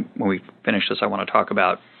when we finish this, I want to talk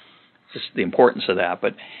about just the importance of that.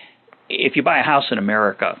 But if you buy a house in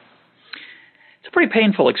America, it's a pretty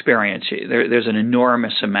painful experience. There's an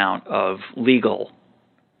enormous amount of legal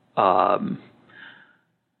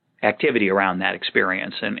activity around that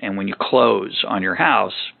experience. And when you close on your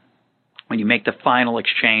house, when you make the final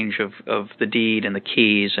exchange of the deed and the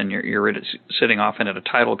keys, and you're sitting often at a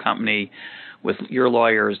title company with your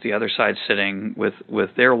lawyers, the other side sitting with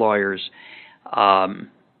their lawyers,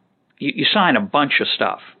 you sign a bunch of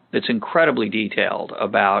stuff that's incredibly detailed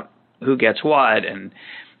about who gets what and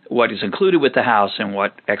what is included with the house and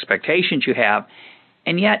what expectations you have.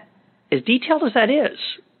 And yet, as detailed as that is,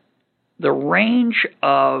 the range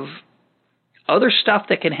of other stuff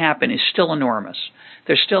that can happen is still enormous.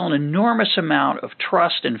 There's still an enormous amount of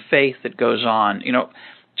trust and faith that goes on,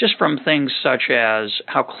 just from things such as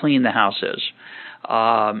how clean the house is,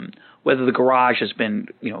 whether the garage has been,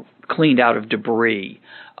 cleaned out of debris,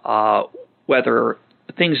 whether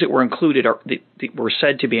things that were included that were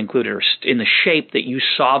said to be included are in the shape that you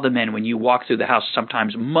saw them in when you walked through the house,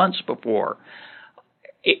 sometimes months before.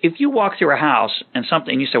 If you walk through a house and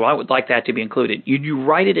you say, well, I would like that to be included, you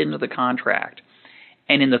write it into the contract.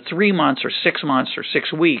 And in the 3 months or 6 months or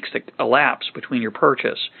 6 weeks that elapse between your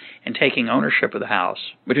purchase and taking ownership of the house,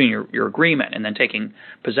 between your agreement and then taking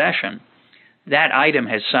possession, that item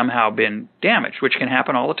has somehow been damaged, which can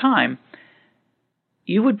happen all the time,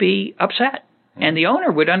 you would be upset. And the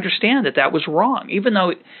owner would understand that was wrong, even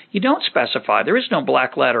though you don't specify. There is no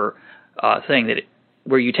black letter thing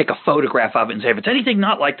where you take a photograph of it and say, if it's anything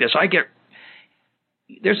not like this,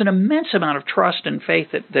 there's an immense amount of trust and faith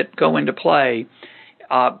that go into play.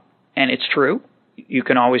 And it's true. You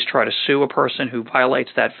can always try to sue a person who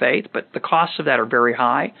violates that faith, but the costs of that are very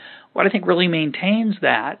high. What I think really maintains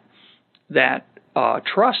that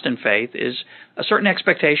trust and faith is a certain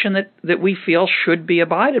expectation that we feel should be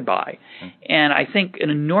abided by. And I think an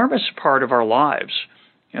enormous part of our lives,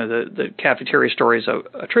 the cafeteria story is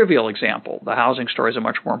a trivial example. The housing story is a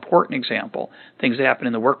much more important example. Things that happen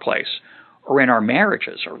in the workplace or in our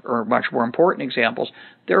marriages are much more important examples.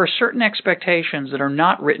 There are certain expectations that are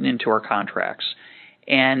not written into our contracts.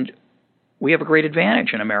 And we have a great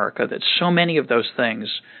advantage in America that so many of those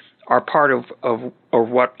things are part of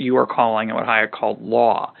what you are calling and what Hayek called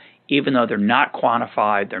law, even though they're not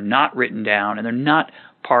quantified, they're not written down, and they're not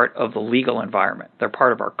part of the legal environment. They're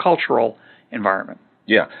part of our cultural environment.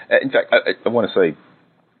 Yeah. In fact, I want to say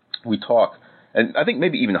we talk, and I think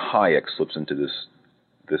maybe even Hayek slips into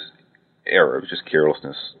this error of just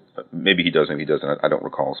carelessness. Maybe he does, maybe he doesn't. I don't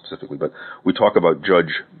recall specifically, but we talk about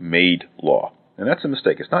judge-made law, and that's a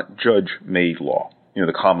mistake. It's not judge-made law.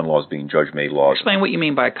 The common laws being judge-made laws. Explain what you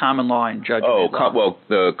mean by common law and judge-made law. Well,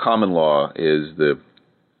 the common law is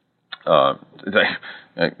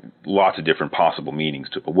lots of different possible meanings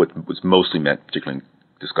to it, but what was mostly meant, particularly in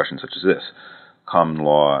discussions such as this, common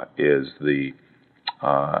law is the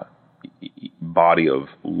body of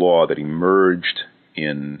law that emerged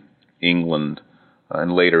in England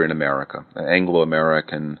and later in America, an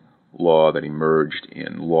Anglo-American law that emerged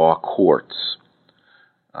in law courts,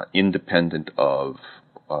 independent of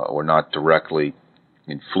or not directly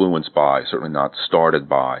influenced by, certainly not started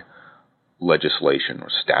by, legislation or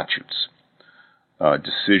statutes.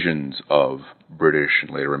 Decisions of British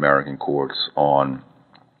and later American courts on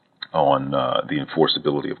the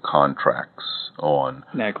enforceability of contracts, on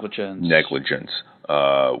negligence.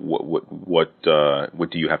 What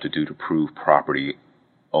do you have to do to prove property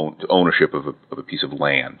ownership of a piece of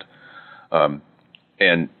land?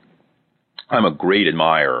 And I'm a great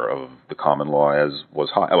admirer of the common law, as was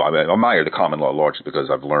Hayek. Well, I admire the common law largely because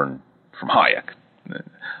I've learned from Hayek.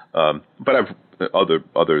 But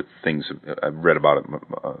other things I've read about it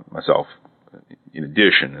myself in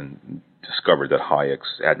addition, and discovered that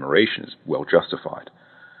Hayek's admiration is well justified.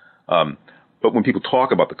 But when people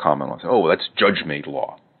talk about the common law, they say, "Oh, well, that's judge-made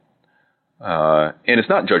law," and it's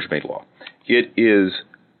not judge-made law. It is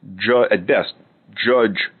at best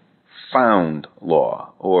judge-found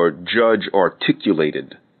law or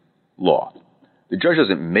judge-articulated law. The judge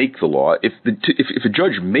doesn't make the law. If a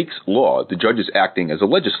judge makes law, the judge is acting as a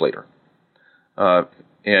legislator.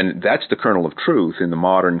 And that's the kernel of truth in the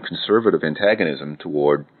modern conservative antagonism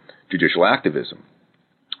toward judicial activism.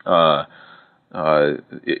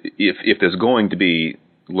 If there's going to be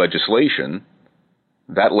legislation,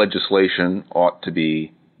 that legislation ought to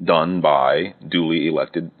be done by duly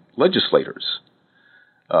elected legislators,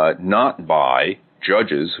 not by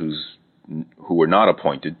judges who are not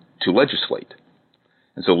appointed to legislate.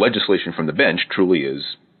 And so legislation from the bench truly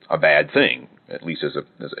is a bad thing, at least as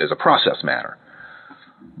a process matter.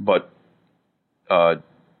 But the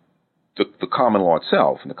common law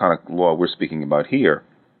itself, and the kind of law we're speaking about here,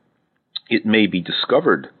 it may be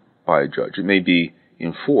discovered by a judge. It may be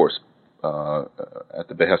enforced at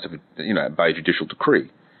the behest of by a judicial decree.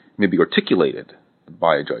 It may be articulated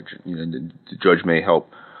by a judge. The judge may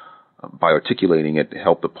help by articulating it,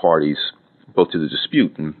 help the parties both to the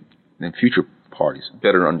dispute and future parties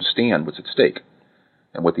better understand what's at stake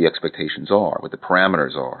and what the expectations are, what the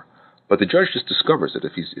parameters are. But the judge just discovers it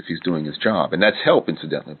if he's doing his job, and that's helped,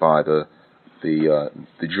 incidentally, by the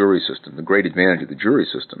jury system. The great advantage of the jury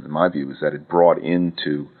system, in my view, is that it brought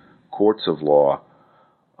into courts of law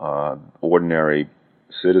ordinary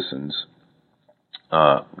citizens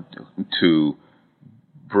to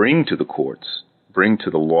bring to the courts, bring to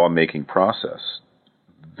the lawmaking process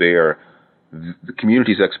the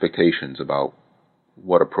community's expectations about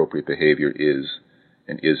what appropriate behavior is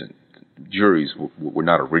and isn't. juries were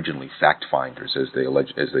not originally fact finders as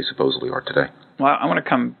they supposedly are today. Well, I want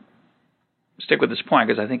to stick with this point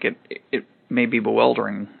because I think it may be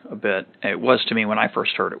bewildering a bit. It was to me when I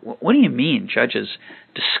first heard it. What do you mean judges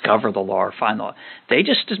discover the law or find the law? They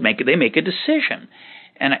just make a decision.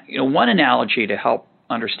 And one analogy to help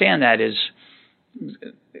understand that is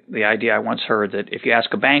the idea I once heard that if you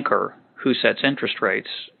ask a banker who sets interest rates,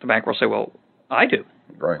 the banker will say, "Well, I do.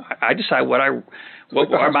 Right. I decide what are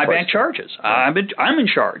my bank charges. Right. I'm in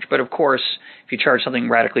charge." But of course, if you charge something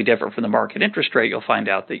radically different from the market interest rate, you'll find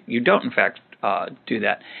out that you don't, in fact, do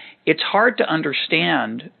that. It's hard to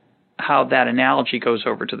understand how that analogy goes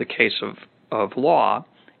over to the case of law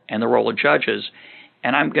and the role of judges.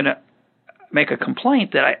 And I'm going to make a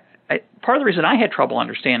complaint that part of the reason I had trouble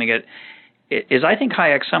understanding it is I think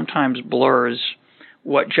Hayek sometimes blurs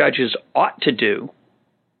what judges ought to do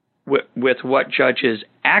with what judges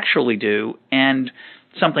actually do and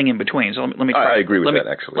something in between. So let me try. I agree with that,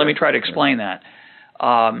 actually. Let me try to explain that.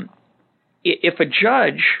 If a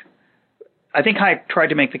judge, I think Hayek tried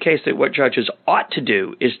to make the case that what judges ought to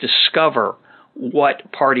do is discover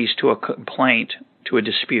what parties to a complaint, to a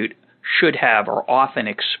dispute, should have or often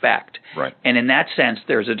expect. Right. And in that sense,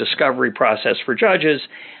 there's a discovery process for judges.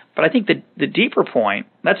 But I think the deeper point,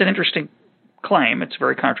 that's an interesting claim. It's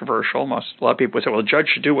very controversial. A lot of people would say, well, the judge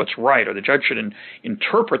should do what's right, or the judge should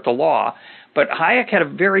interpret the law. But Hayek had a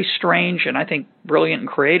very strange and I think brilliant and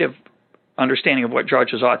creative understanding of what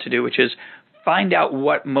judges ought to do, which is find out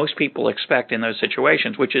what most people expect in those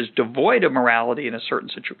situations, which is devoid of morality in a certain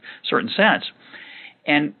sense.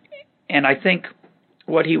 And I think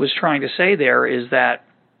what he was trying to say there is that,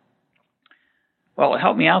 well,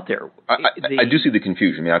 help me out there. I do see the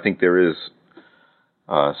confusion. I mean, I think there is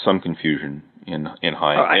some confusion in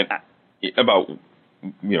Hayek about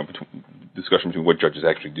discussion between what judges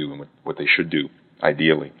actually do and what they should do,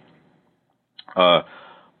 ideally.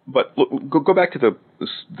 But look, go back to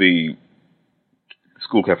the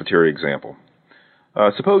school cafeteria example.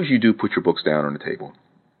 Suppose you do put your books down on the table,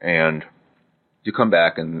 and you come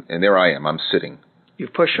back, and there I am. I'm sitting.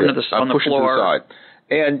 You've pushed them on the floor. Them to the side.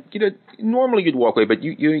 And normally you'd walk away, but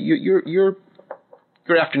your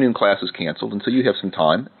afternoon class is canceled, and so you have some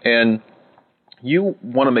time, and you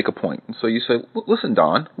want to make a point. And so you say, "Listen,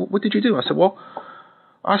 Don, what did you do?" I said, "Well,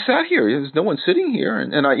 I sat here. There's no one sitting here,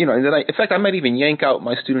 and then in fact, I might even yank out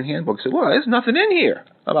my student handbook and say, well, there's nothing in here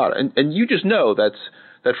about it, and you just know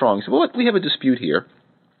that's wrong." He said, "Well, we have a dispute here.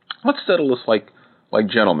 Let's settle this like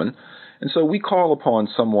gentlemen." And so we call upon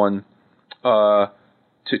someone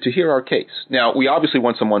to hear our case. Now, we obviously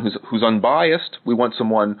want someone who's unbiased. We want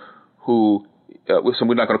someone who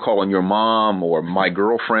we're not going to call on your mom or my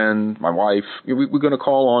girlfriend, my wife. We're going to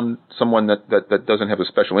call on someone that doesn't have a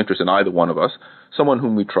special interest in either one of us, someone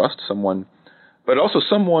whom we trust, but also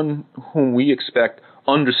someone whom we expect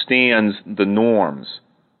understands the norms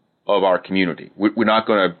of our community. We're not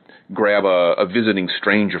going to grab a visiting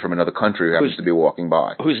stranger from another country who happens to be walking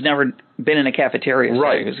by, who's never been in a cafeteria,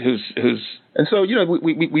 right? Who's and so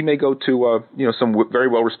we may go to some very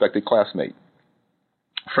well respected classmate,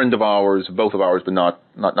 friend of ours, both of ours, but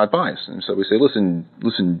not biased. And so we say, listen,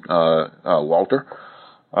 Walter,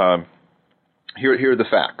 here are the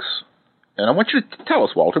facts, and I want you to tell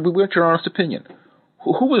us, Walter. We want your honest opinion.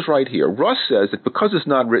 Who was right here? Russ says that because it's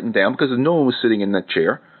not written down, because no one was sitting in that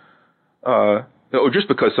chair, or just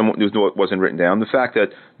because it wasn't written down, the fact that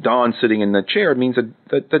Don's sitting in that chair means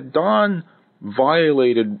that Don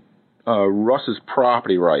violated Russ's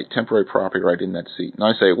property right, temporary property right in that seat. And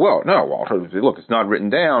I say, well, no, Walter, look, it's not written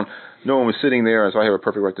down. No one was sitting there, so I have a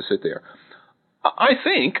perfect right to sit there. I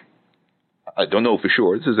think, I don't know for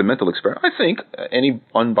sure, this is a mental experiment, I think any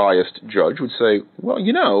unbiased judge would say, well,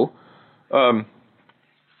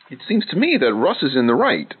 it seems to me that Russ is in the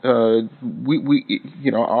right.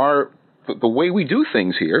 The way we do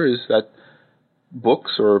things here is that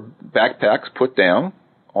books or backpacks put down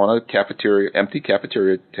on a empty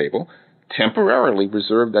cafeteria table, temporarily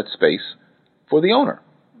reserve that space for the owner.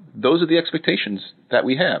 Those are the expectations that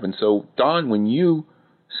we have. And so, Don, when you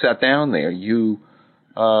sat down there, you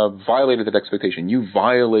violated that expectation. You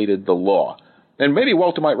violated the law. And maybe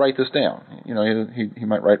Walter might write this down. He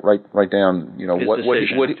might write down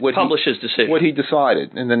what publish his decision, what he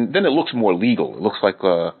decided, and then it looks more legal. It looks like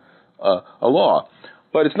a law.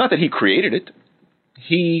 But it's not that he created it.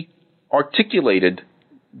 He articulated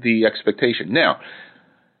the expectation. Now,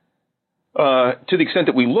 to the extent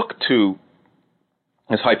that we look to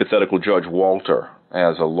this hypothetical Judge Walter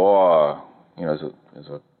as a law, as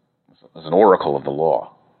an oracle of the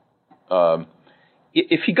law,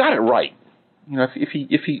 if he got it right, if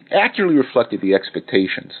he accurately reflected the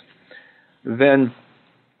expectations, then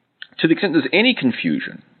to the extent there's any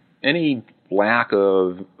confusion, any lack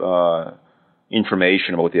of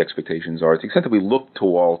information about what the expectations are, to the extent that we look to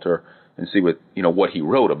Walter and see what he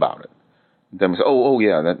wrote about it, then we say,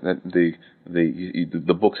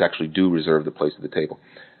 the books actually do reserve the place at the table.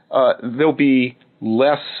 There'll be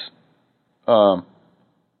less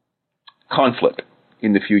conflict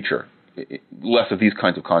in the future, less of these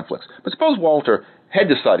kinds of conflicts. But suppose Walter had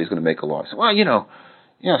decided he's going to make a law. So, I know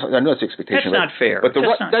that's the expectation. That's not fair. But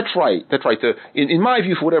that's right. That's right. In my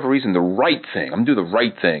view, for whatever reason, the right thing. I'm going to do the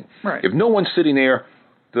right thing. Right. If no one's sitting there,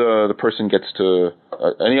 the person gets to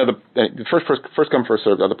first come first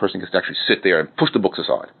served. The other person gets to actually sit there and push the books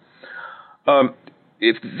aside.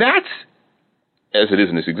 If that's as it is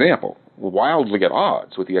in this example, wildly at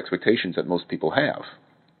odds with the expectations that most people have,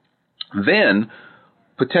 then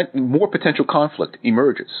more potential conflict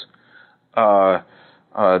emerges.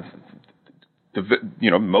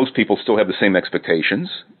 Most people still have the same expectations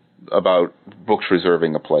about books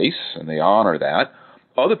reserving a place, and they honor that.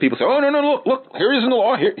 Other people say, "Oh, no, look, here it is in the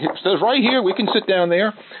law. Here it says right here, we can sit down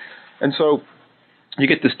there." And so you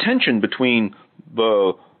get this tension between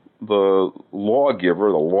the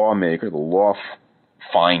lawgiver, the lawmaker, the law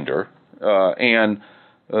finder, and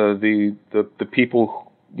the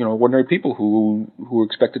people, ordinary people who are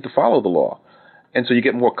expected to follow the law. And so you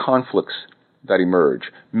get more conflicts that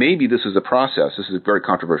emerge. Maybe this is a process. This is a very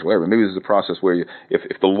controversial area. Maybe this is a process where if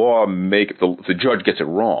the judge gets it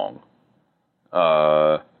wrong,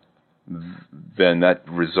 then that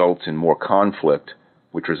results in more conflict,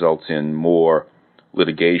 which results in more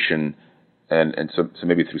litigation, and so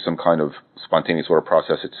maybe through some kind of spontaneous order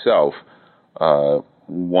process itself,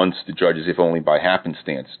 once the judges, if only by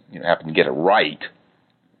happenstance, happen to get it right,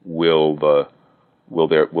 will the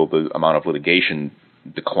amount of litigation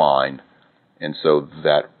decline, and so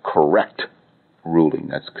that correct ruling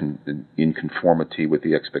that's in conformity with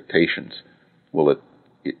the expectations will it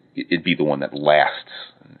be the one that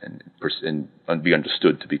lasts and be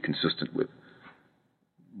understood to be consistent with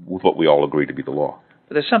what we all agree to be the law.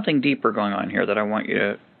 But there's something deeper going on here that I want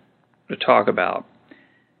you to talk about.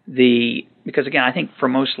 Because again, I think for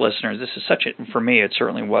most listeners, this is for me, it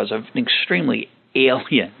certainly was an extremely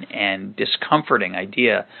alien and discomforting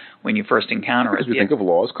idea when you first encounter it. Because we think of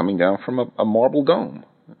laws coming down from a marble dome.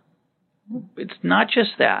 It's not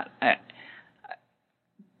just that.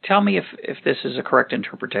 Tell me if this is a correct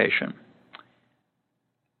interpretation.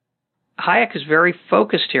 Hayek is very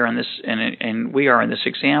focused here on this, and we are in this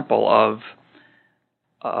example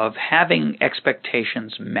of having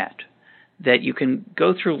expectations met. That you can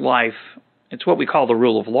go through life, it's what we call the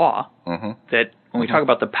rule of law, that when we talk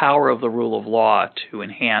about the power of the rule of law to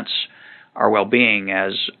enhance our well-being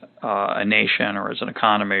as a nation or as an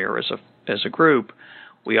economy or as a group,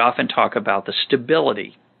 we often talk about the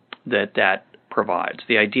stability that provides,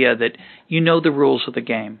 the idea that the rules of the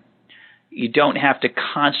game. You don't have to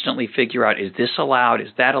constantly figure out, is this allowed,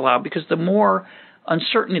 is that allowed? Because the more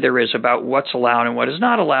uncertainty there is about what's allowed and what is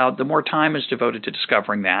not allowed, the more time is devoted to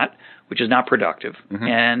discovering that, which is not productive,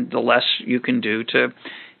 and the less you can do to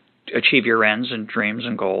achieve your ends and dreams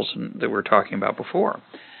and goals that we were talking about before.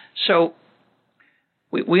 So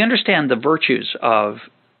we understand the virtues of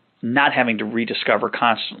not having to rediscover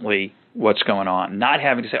constantly what's going on, not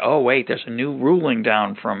having to say, oh, wait, there's a new ruling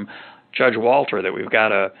down from Judge Walter that we've got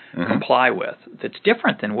to comply with. That's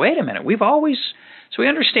different than, wait a minute, so we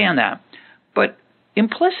understand that. But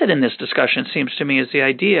implicit in this discussion, it seems to me, is the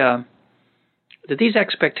idea that these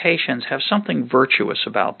expectations have something virtuous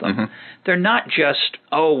about them. They're not just,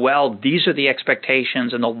 oh, well, these are the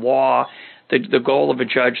expectations and the law. The goal of a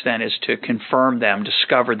judge then is to confirm them,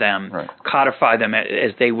 discover them, codify them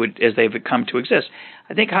as they've come to exist.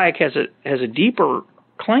 I think Hayek has a deeper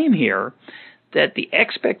claim here that the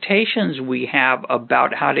expectations we have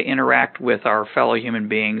about how to interact with our fellow human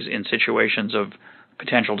beings in situations of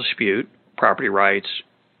potential dispute, property rights,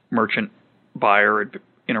 merchant-buyer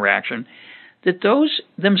interaction, that those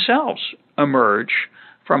themselves emerge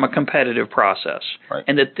from a competitive process,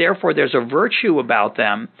 and that therefore there's a virtue about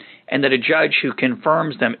them, and that a judge who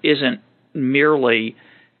confirms them isn't merely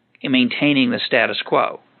maintaining the status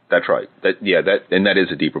quo. That's right. That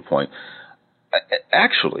is a deeper point.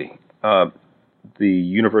 Actually, the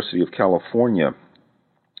University of California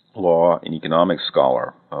law and economics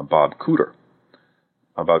scholar Bob Cooter,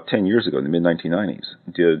 about 10 years ago in the mid-1990s,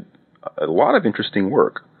 did a lot of interesting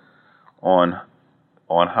work on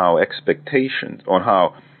how expectations, on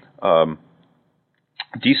how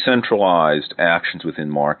decentralized actions within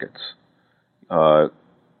markets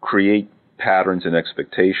create patterns and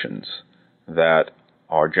expectations that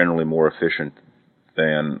are generally more efficient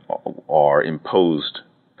than are imposed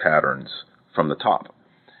patterns from the top.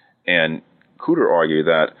 And Cooter argued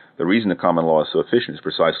that the reason the common law is so efficient is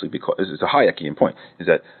precisely because it's a Hayekian point, is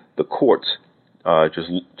that the courts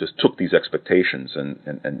just took these expectations and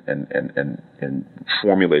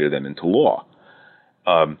formulated them into law.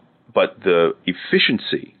 But the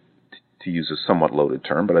efficiency, to use a somewhat loaded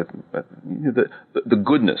term, but the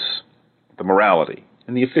goodness, the morality,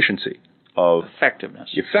 and the efficiency of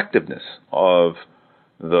effectiveness of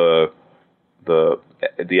the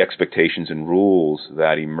expectations and rules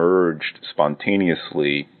that emerged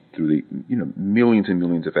spontaneously through the millions and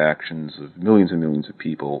millions of actions of millions and millions of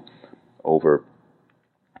people over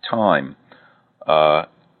time,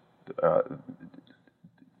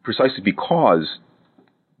 precisely because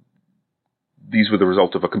these were the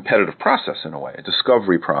result of a competitive process in a way, a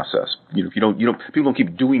discovery process. People don't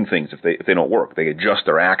keep doing things if they don't work. They adjust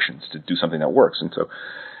their actions to do something that works. And so,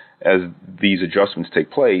 as these adjustments take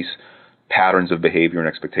place, patterns of behavior and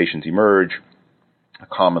expectations emerge. A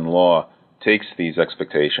common law takes these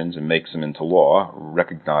expectations and makes them into law,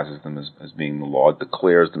 recognizes them as being the law,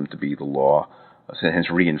 declares them to be the law, hence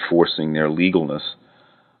reinforcing their legalness.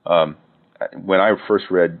 When I first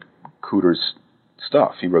read Cooter's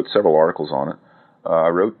stuff, he wrote several articles on it. I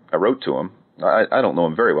wrote to him. I don't know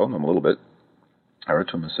him very well, know him a little bit. I wrote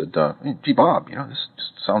to him and said, hey, gee, Bob, this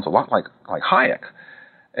just sounds a lot like Hayek.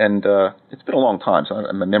 And it's been a long time, so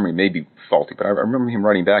my memory may be faulty, but I remember him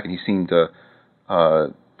writing back, and he seemed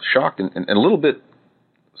shocked and a little bit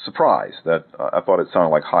surprised that I thought it sounded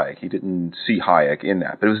like Hayek. He didn't see Hayek in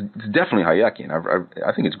that, but it's definitely Hayekian.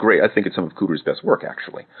 I think it's great. I think it's some of Cooter's best work,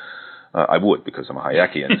 actually. I would, because I'm a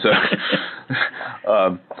Hayekian. So,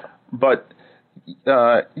 but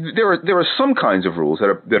there are some kinds of rules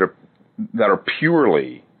that are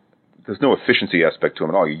purely, there's no efficiency aspect to them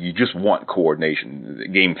at all. You just want coordination.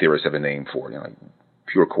 Game theorists have a name for it, like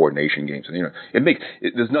pure coordination games. And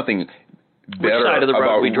there's nothing better. Which side of the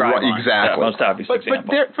road we drive on? Exactly. Most obvious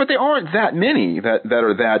example. But there aren't that many that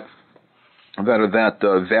are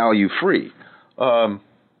that value free.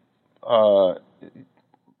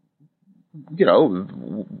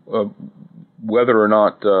 Whether or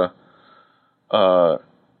not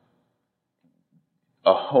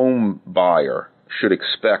a home buyer should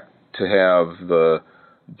expect to have the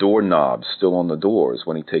doorknobs still on the doors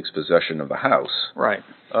when he takes possession of the house. Right.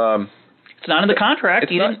 It's not in the contract.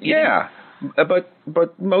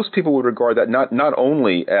 But most people would regard that not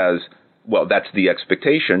only as, well, that's the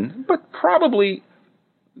expectation, but probably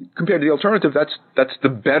compared to the alternative, that's the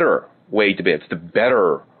better way to be. It's the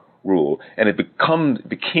better rule, and it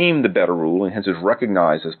became the better rule, and hence is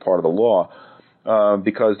recognized as part of the law,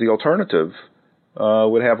 because the alternative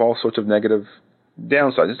would have all sorts of negative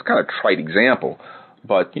downsides. It's a kind of trite example,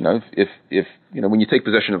 but if when you take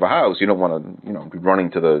possession of a house, you don't want to be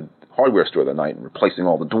running to the hardware store that night and replacing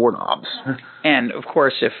all the doorknobs. And of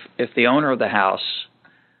course, if the owner of the house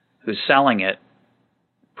who's selling it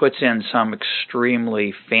puts in some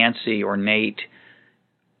extremely fancy, ornate,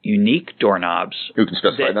 unique doorknobs, you can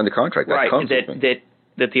specify it under contract.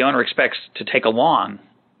 That the owner expects to take along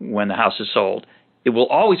when the house is sold, it will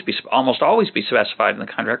almost always be specified in the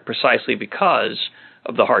contract, precisely because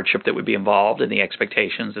of the hardship that would be involved and the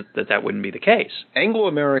expectations that wouldn't be the case.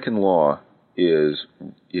 Anglo-American law is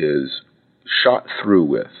shot through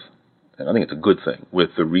with, and I think it's a good thing,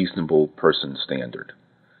 with the reasonable person standard.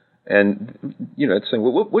 And, it's saying,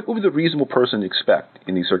 well, what would the reasonable person expect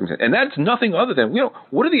in these circumstances? And that's nothing other than,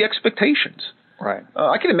 what are the expectations? Right.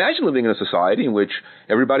 I can imagine living in a society in which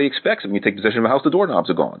everybody expects that when you take possession of a house, the doorknobs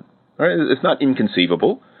are gone. Right? It's not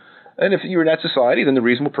inconceivable. And if you're in that society, then the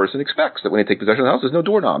reasonable person expects that when they take possession of the house, there's no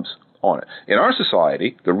doorknobs on it. In our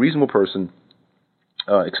society, the reasonable person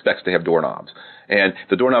expects to have doorknobs. And if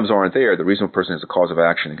the doorknobs aren't there, the reasonable person has a cause of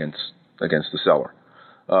action against the seller.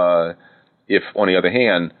 If, on the other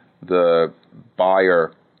hand, the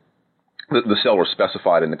seller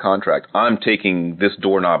specified in the contract, I'm taking this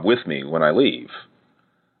doorknob with me when I leave,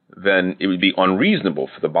 then it would be unreasonable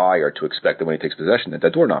for the buyer to expect that when he takes possession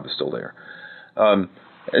that doorknob is still there. And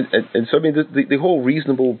so, I mean, the whole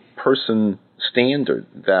reasonable person standard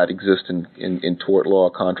that exists in tort law,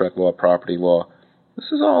 contract law, property law,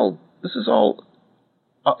 this is all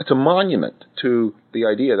it's a monument to the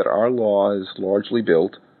idea that our law is largely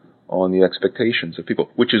built on the expectations of people,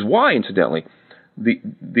 which is why, incidentally,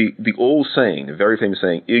 the old saying, the very famous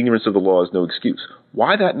saying, ignorance of the law is no excuse,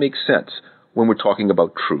 why that makes sense when we're talking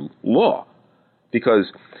about true law.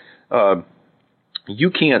 Because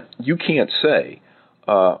you can't say,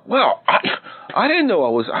 well, I didn't know I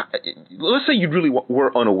was. Let's say you really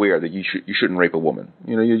were unaware that you shouldn't rape a woman.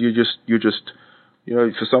 You're just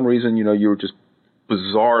for some reason, you were just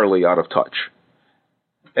bizarrely out of touch.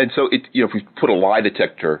 And so, if we put a lie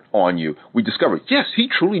detector on you, we discover, yes, he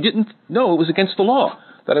truly didn't know it was against the law,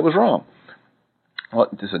 that it was wrong. Well,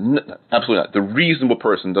 absolutely not. The reasonable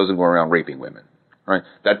person doesn't go around raping women, right?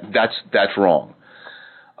 That's wrong.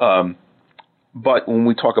 But when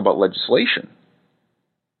we talk about legislation,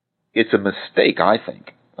 it's a mistake, I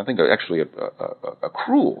think. I think actually it's a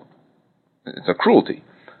cruelty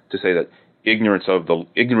to say that ignorance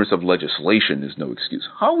of legislation is no excuse.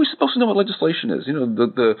 How are we supposed to know what legislation is?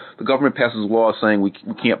 The government passes a law saying we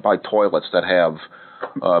can't buy toilets that have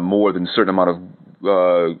more than a certain amount of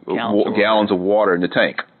gallons of water in the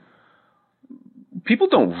tank. People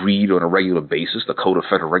don't read on a regular basis the Code of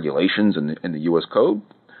Federal Regulations and the U.S. Code,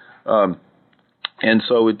 and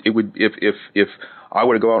so it would if I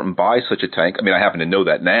were to go out and buy such a tank. I mean, I happen to know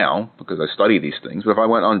that now because I study these things. But if I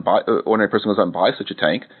went on ordinary person goes out and buys such a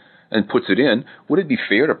tank and puts it in, would it be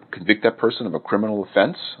fair to convict that person of a criminal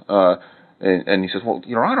offense? And he says, well,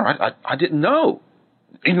 Your Honor, I didn't know.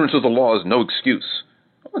 Ignorance of the law is no excuse.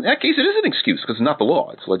 Well, in that case, it is an excuse because it's not the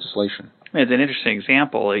law, it's legislation. It's an interesting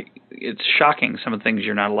example. It's shocking some of the things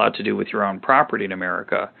you're not allowed to do with your own property in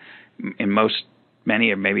America. In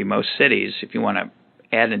many or maybe most cities, if you want to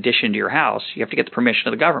add an addition to your house, you have to get the permission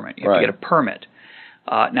of the government. You have to get a permit.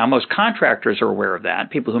 Now, most contractors are aware of that,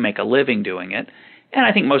 people who make a living doing it. And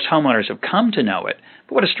I think most homeowners have come to know it.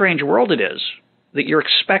 But what a strange world it is that you're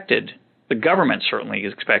expected, the government certainly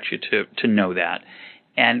expects you to know that.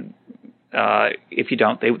 And if you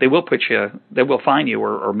don't, they will fine you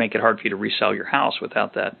or make it hard for you to resell your house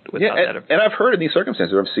without that. And I've heard in these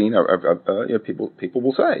circumstances, I've seen people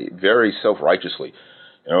will say very self-righteously,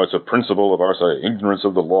 it's a principle of our society, ignorance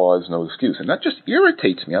of the law is no excuse. And that just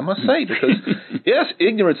irritates me, I must say, because yes,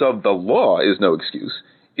 ignorance of the law is no excuse.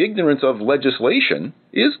 Ignorance of legislation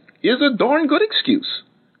is a darn good excuse.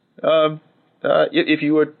 There's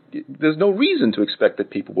no reason to expect that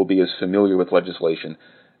people will be as familiar with legislation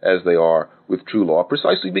as they are with true law,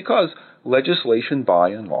 precisely because legislation, by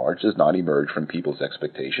and large, does not emerge from people's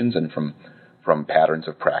expectations and from patterns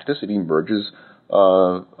of practice. It emerges.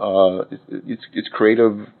 It's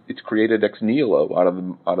created ex nihilo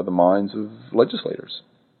out of the minds of legislators.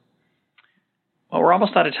 Well, we're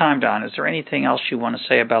almost out of time, Don. Is there anything else you want to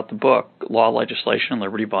say about the book, Law, Legislation, and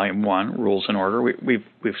Liberty, Volume 1, Rules and Order? We've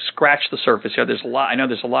scratched the surface here. I know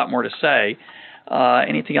there's a lot more to say.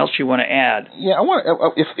 Anything else you want to add? Yeah, I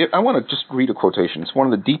want to just read a quotation. It's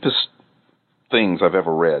one of the deepest things I've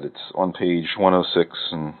ever read. It's on page 106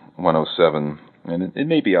 and 107, and it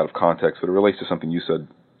may be out of context, but it relates to something you said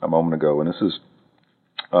a moment ago, and this is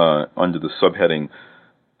under the subheading.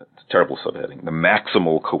 Terrible subheading. The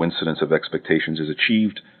maximal coincidence of expectations is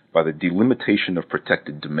achieved by the delimitation of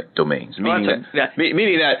protected domains, meaning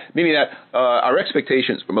that our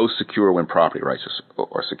expectations are most secure when property rights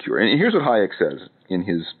are secure. And here's what Hayek says in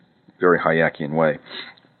his very Hayekian way.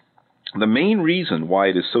 The main reason why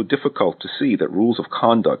it is so difficult to see that rules of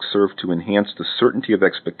conduct serve to enhance the certainty of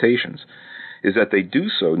expectations is that they do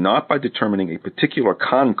so not by determining a particular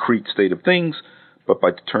concrete state of things, but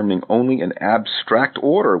by determining only an abstract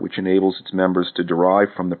order which enables its members to derive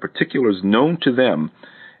from the particulars known to them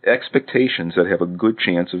expectations that have a good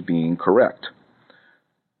chance of being correct. ...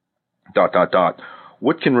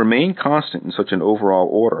 What can remain constant in such an overall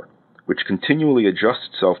order, which continually adjusts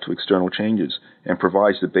itself to external changes and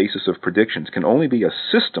provides the basis of predictions, can only be a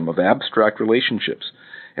system of abstract relationships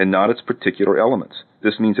and not its particular elements.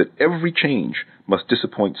 This means that every change must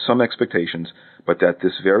disappoint some expectations, but that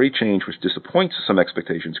this very change which disappoints some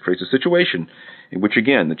expectations creates a situation in which,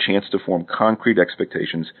 again, the chance to form concrete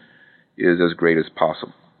expectations is as great as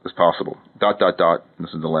possible. This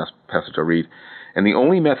is the last passage I read. And the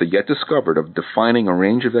only method yet discovered of defining a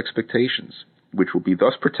range of expectations, which will be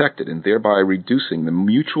thus protected and thereby reducing the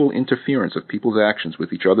mutual interference of people's actions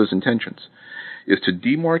with each other's intentions, is to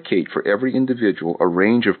demarcate for every individual a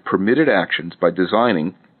range of permitted actions by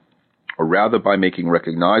designing, or rather by making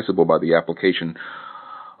recognizable by the application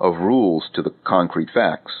of rules to the concrete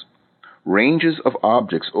facts, ranges of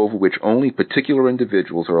objects over which only particular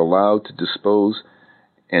individuals are allowed to dispose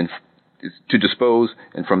and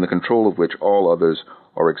from the control of which all others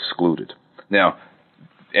are excluded. Now,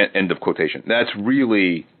 end of quotation. That's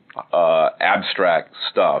really abstract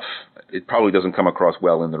stuff. It probably doesn't come across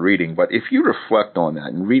well in the reading, but if you reflect on that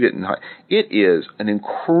and read it, it is an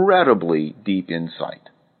incredibly deep insight.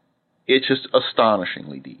 It's just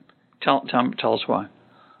astonishingly deep. Tell us why.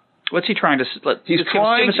 What's he trying to? He's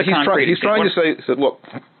trying to say, look.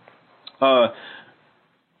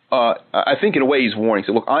 I think in a way he's warning.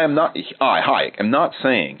 So look, Hayek, am not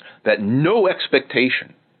saying that no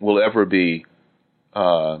expectation will ever be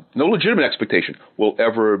no legitimate expectation will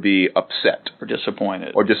ever be upset or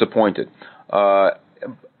disappointed.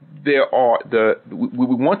 We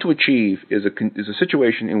want to achieve is a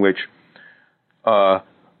situation in which our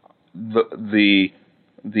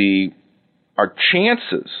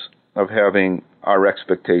chances of having our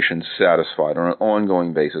expectations satisfied on an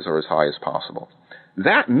ongoing basis are as high as possible.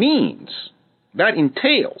 That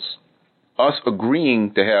entails us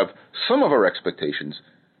agreeing to have some of our expectations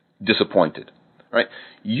disappointed. Right?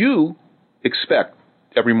 You expect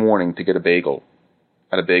every morning to get a bagel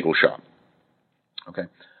at a bagel shop. Okay.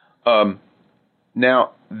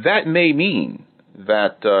 Now, that may mean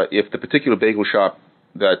that if the particular bagel shop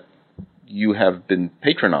that you have been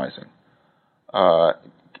patronizing, if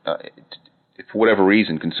for whatever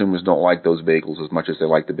reason consumers don't like those bagels as much as they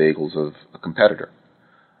like the bagels of a competitor,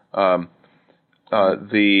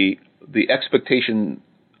 the expectation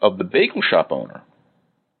of the bagel shop owner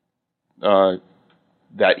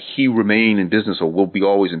that he remain in business or will be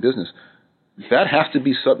always in business, that has to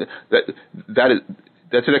be something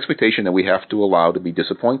that's an expectation that we have to allow to be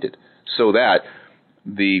disappointed, so that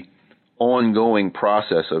the ongoing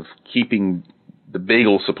process of keeping the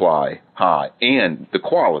bagel supply high and the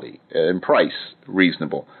quality and price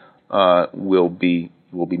reasonable will be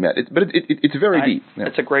met. It's very deep. Yeah.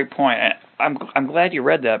 That's a great point. I'm glad you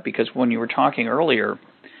read that, because when you were talking earlier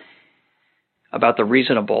about the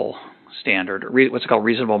reasonable standard, what's it called,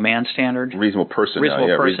 reasonable man standard? Reasonable person.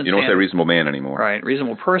 Reasonable person. You don't say reasonable man anymore. Right,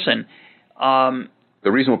 reasonable person.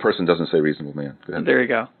 The reasonable person doesn't say reasonable man. Go ahead. There you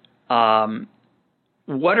go.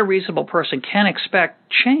 What a reasonable person can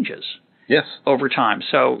expect changes. Yes. Over time.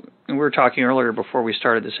 So we were talking earlier before we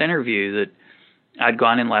started this interview that I'd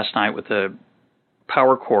gone in last night with a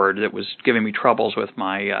power cord that was giving me troubles with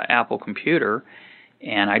my Apple computer,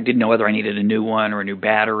 and I didn't know whether I needed a new one or a new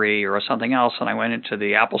battery or something else, and I went into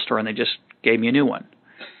the Apple store and they just gave me a new one.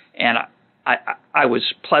 And I was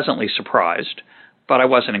pleasantly surprised, but I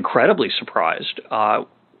wasn't incredibly surprised.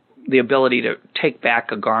 The ability to take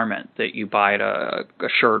back a garment that you buy at a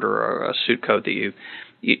shirt or a suit coat that you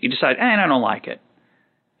decide, I don't like it.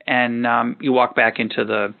 And you walk back into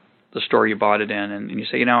the store you bought it in, and you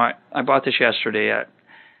say, I bought this yesterday.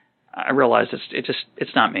 I realized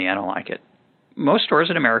it's not me. I don't like it. Most stores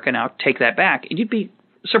in America now take that back, and you'd be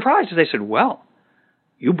surprised if they said, well,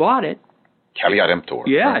 you bought it. Caveat emptor.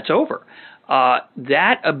 Yeah, right. It's over.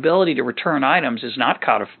 That ability to return items is not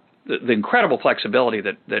the incredible flexibility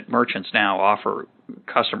that merchants now offer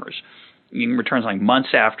customers. You can return something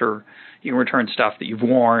months after. You can return stuff that you've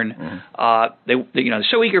worn. Mm-hmm. They're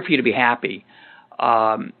so eager for you to be happy,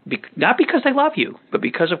 not because they love you, but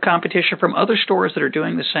because of competition from other stores that are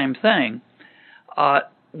doing the same thing.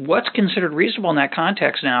 What's considered reasonable in that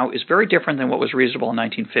context now is very different than what was reasonable in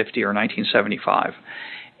 1950 or 1975.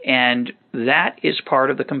 And that is part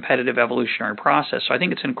of the competitive evolutionary process. So I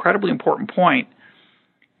think it's an incredibly important point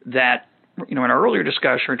that, in our earlier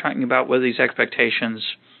discussion, we're talking about whether these expectations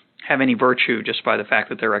have any virtue just by the fact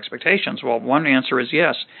that they're expectations. Well, one answer is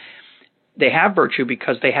yes. They have virtue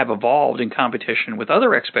because they have evolved in competition with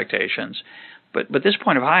other expectations. But this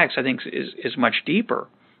point of Hayek's, I think, is much deeper.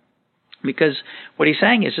 Because what he's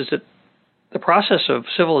saying is that the process of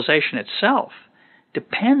civilization itself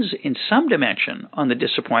depends in some dimension on the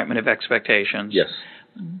disappointment of expectations. Yes.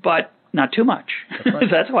 But not too much. That's, right.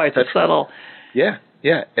 That's why it's a subtle. Yeah.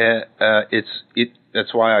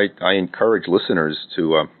 That's why I encourage listeners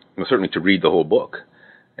to certainly to read the whole book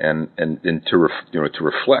and to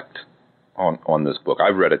reflect on this book.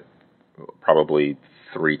 I've read it probably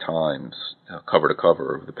 3 times, cover to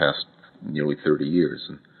cover, over the past nearly 30 years.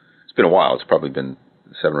 And it's been a while. It's probably been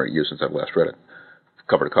 7 or 8 years since I've last read it,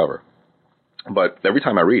 cover to cover. But every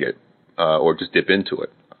time I read it, or just dip into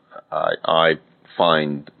it, I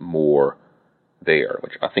find more there,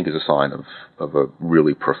 which I think is a sign of a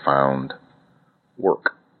really profound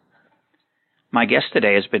work. My guest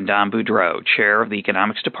today has been Don Boudreau, chair of the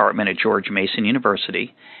economics department at George Mason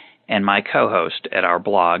University, and my co-host at our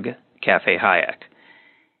blog, Cafe Hayek.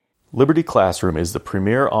 Liberty Classroom is the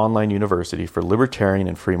premier online university for libertarian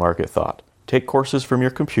and free market thought. Take courses from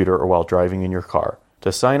your computer or while driving in your car.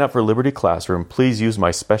 To sign up for Liberty Classroom, please use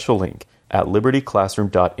my special link at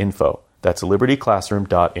libertyclassroom.info. That's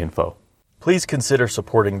libertyclassroom.info. Please consider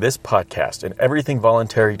supporting this podcast and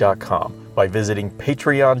everythingvoluntary.com by visiting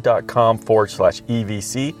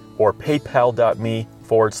patreon.com/EVC or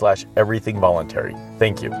paypal.me/everythingvoluntary.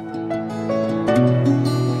 Thank you.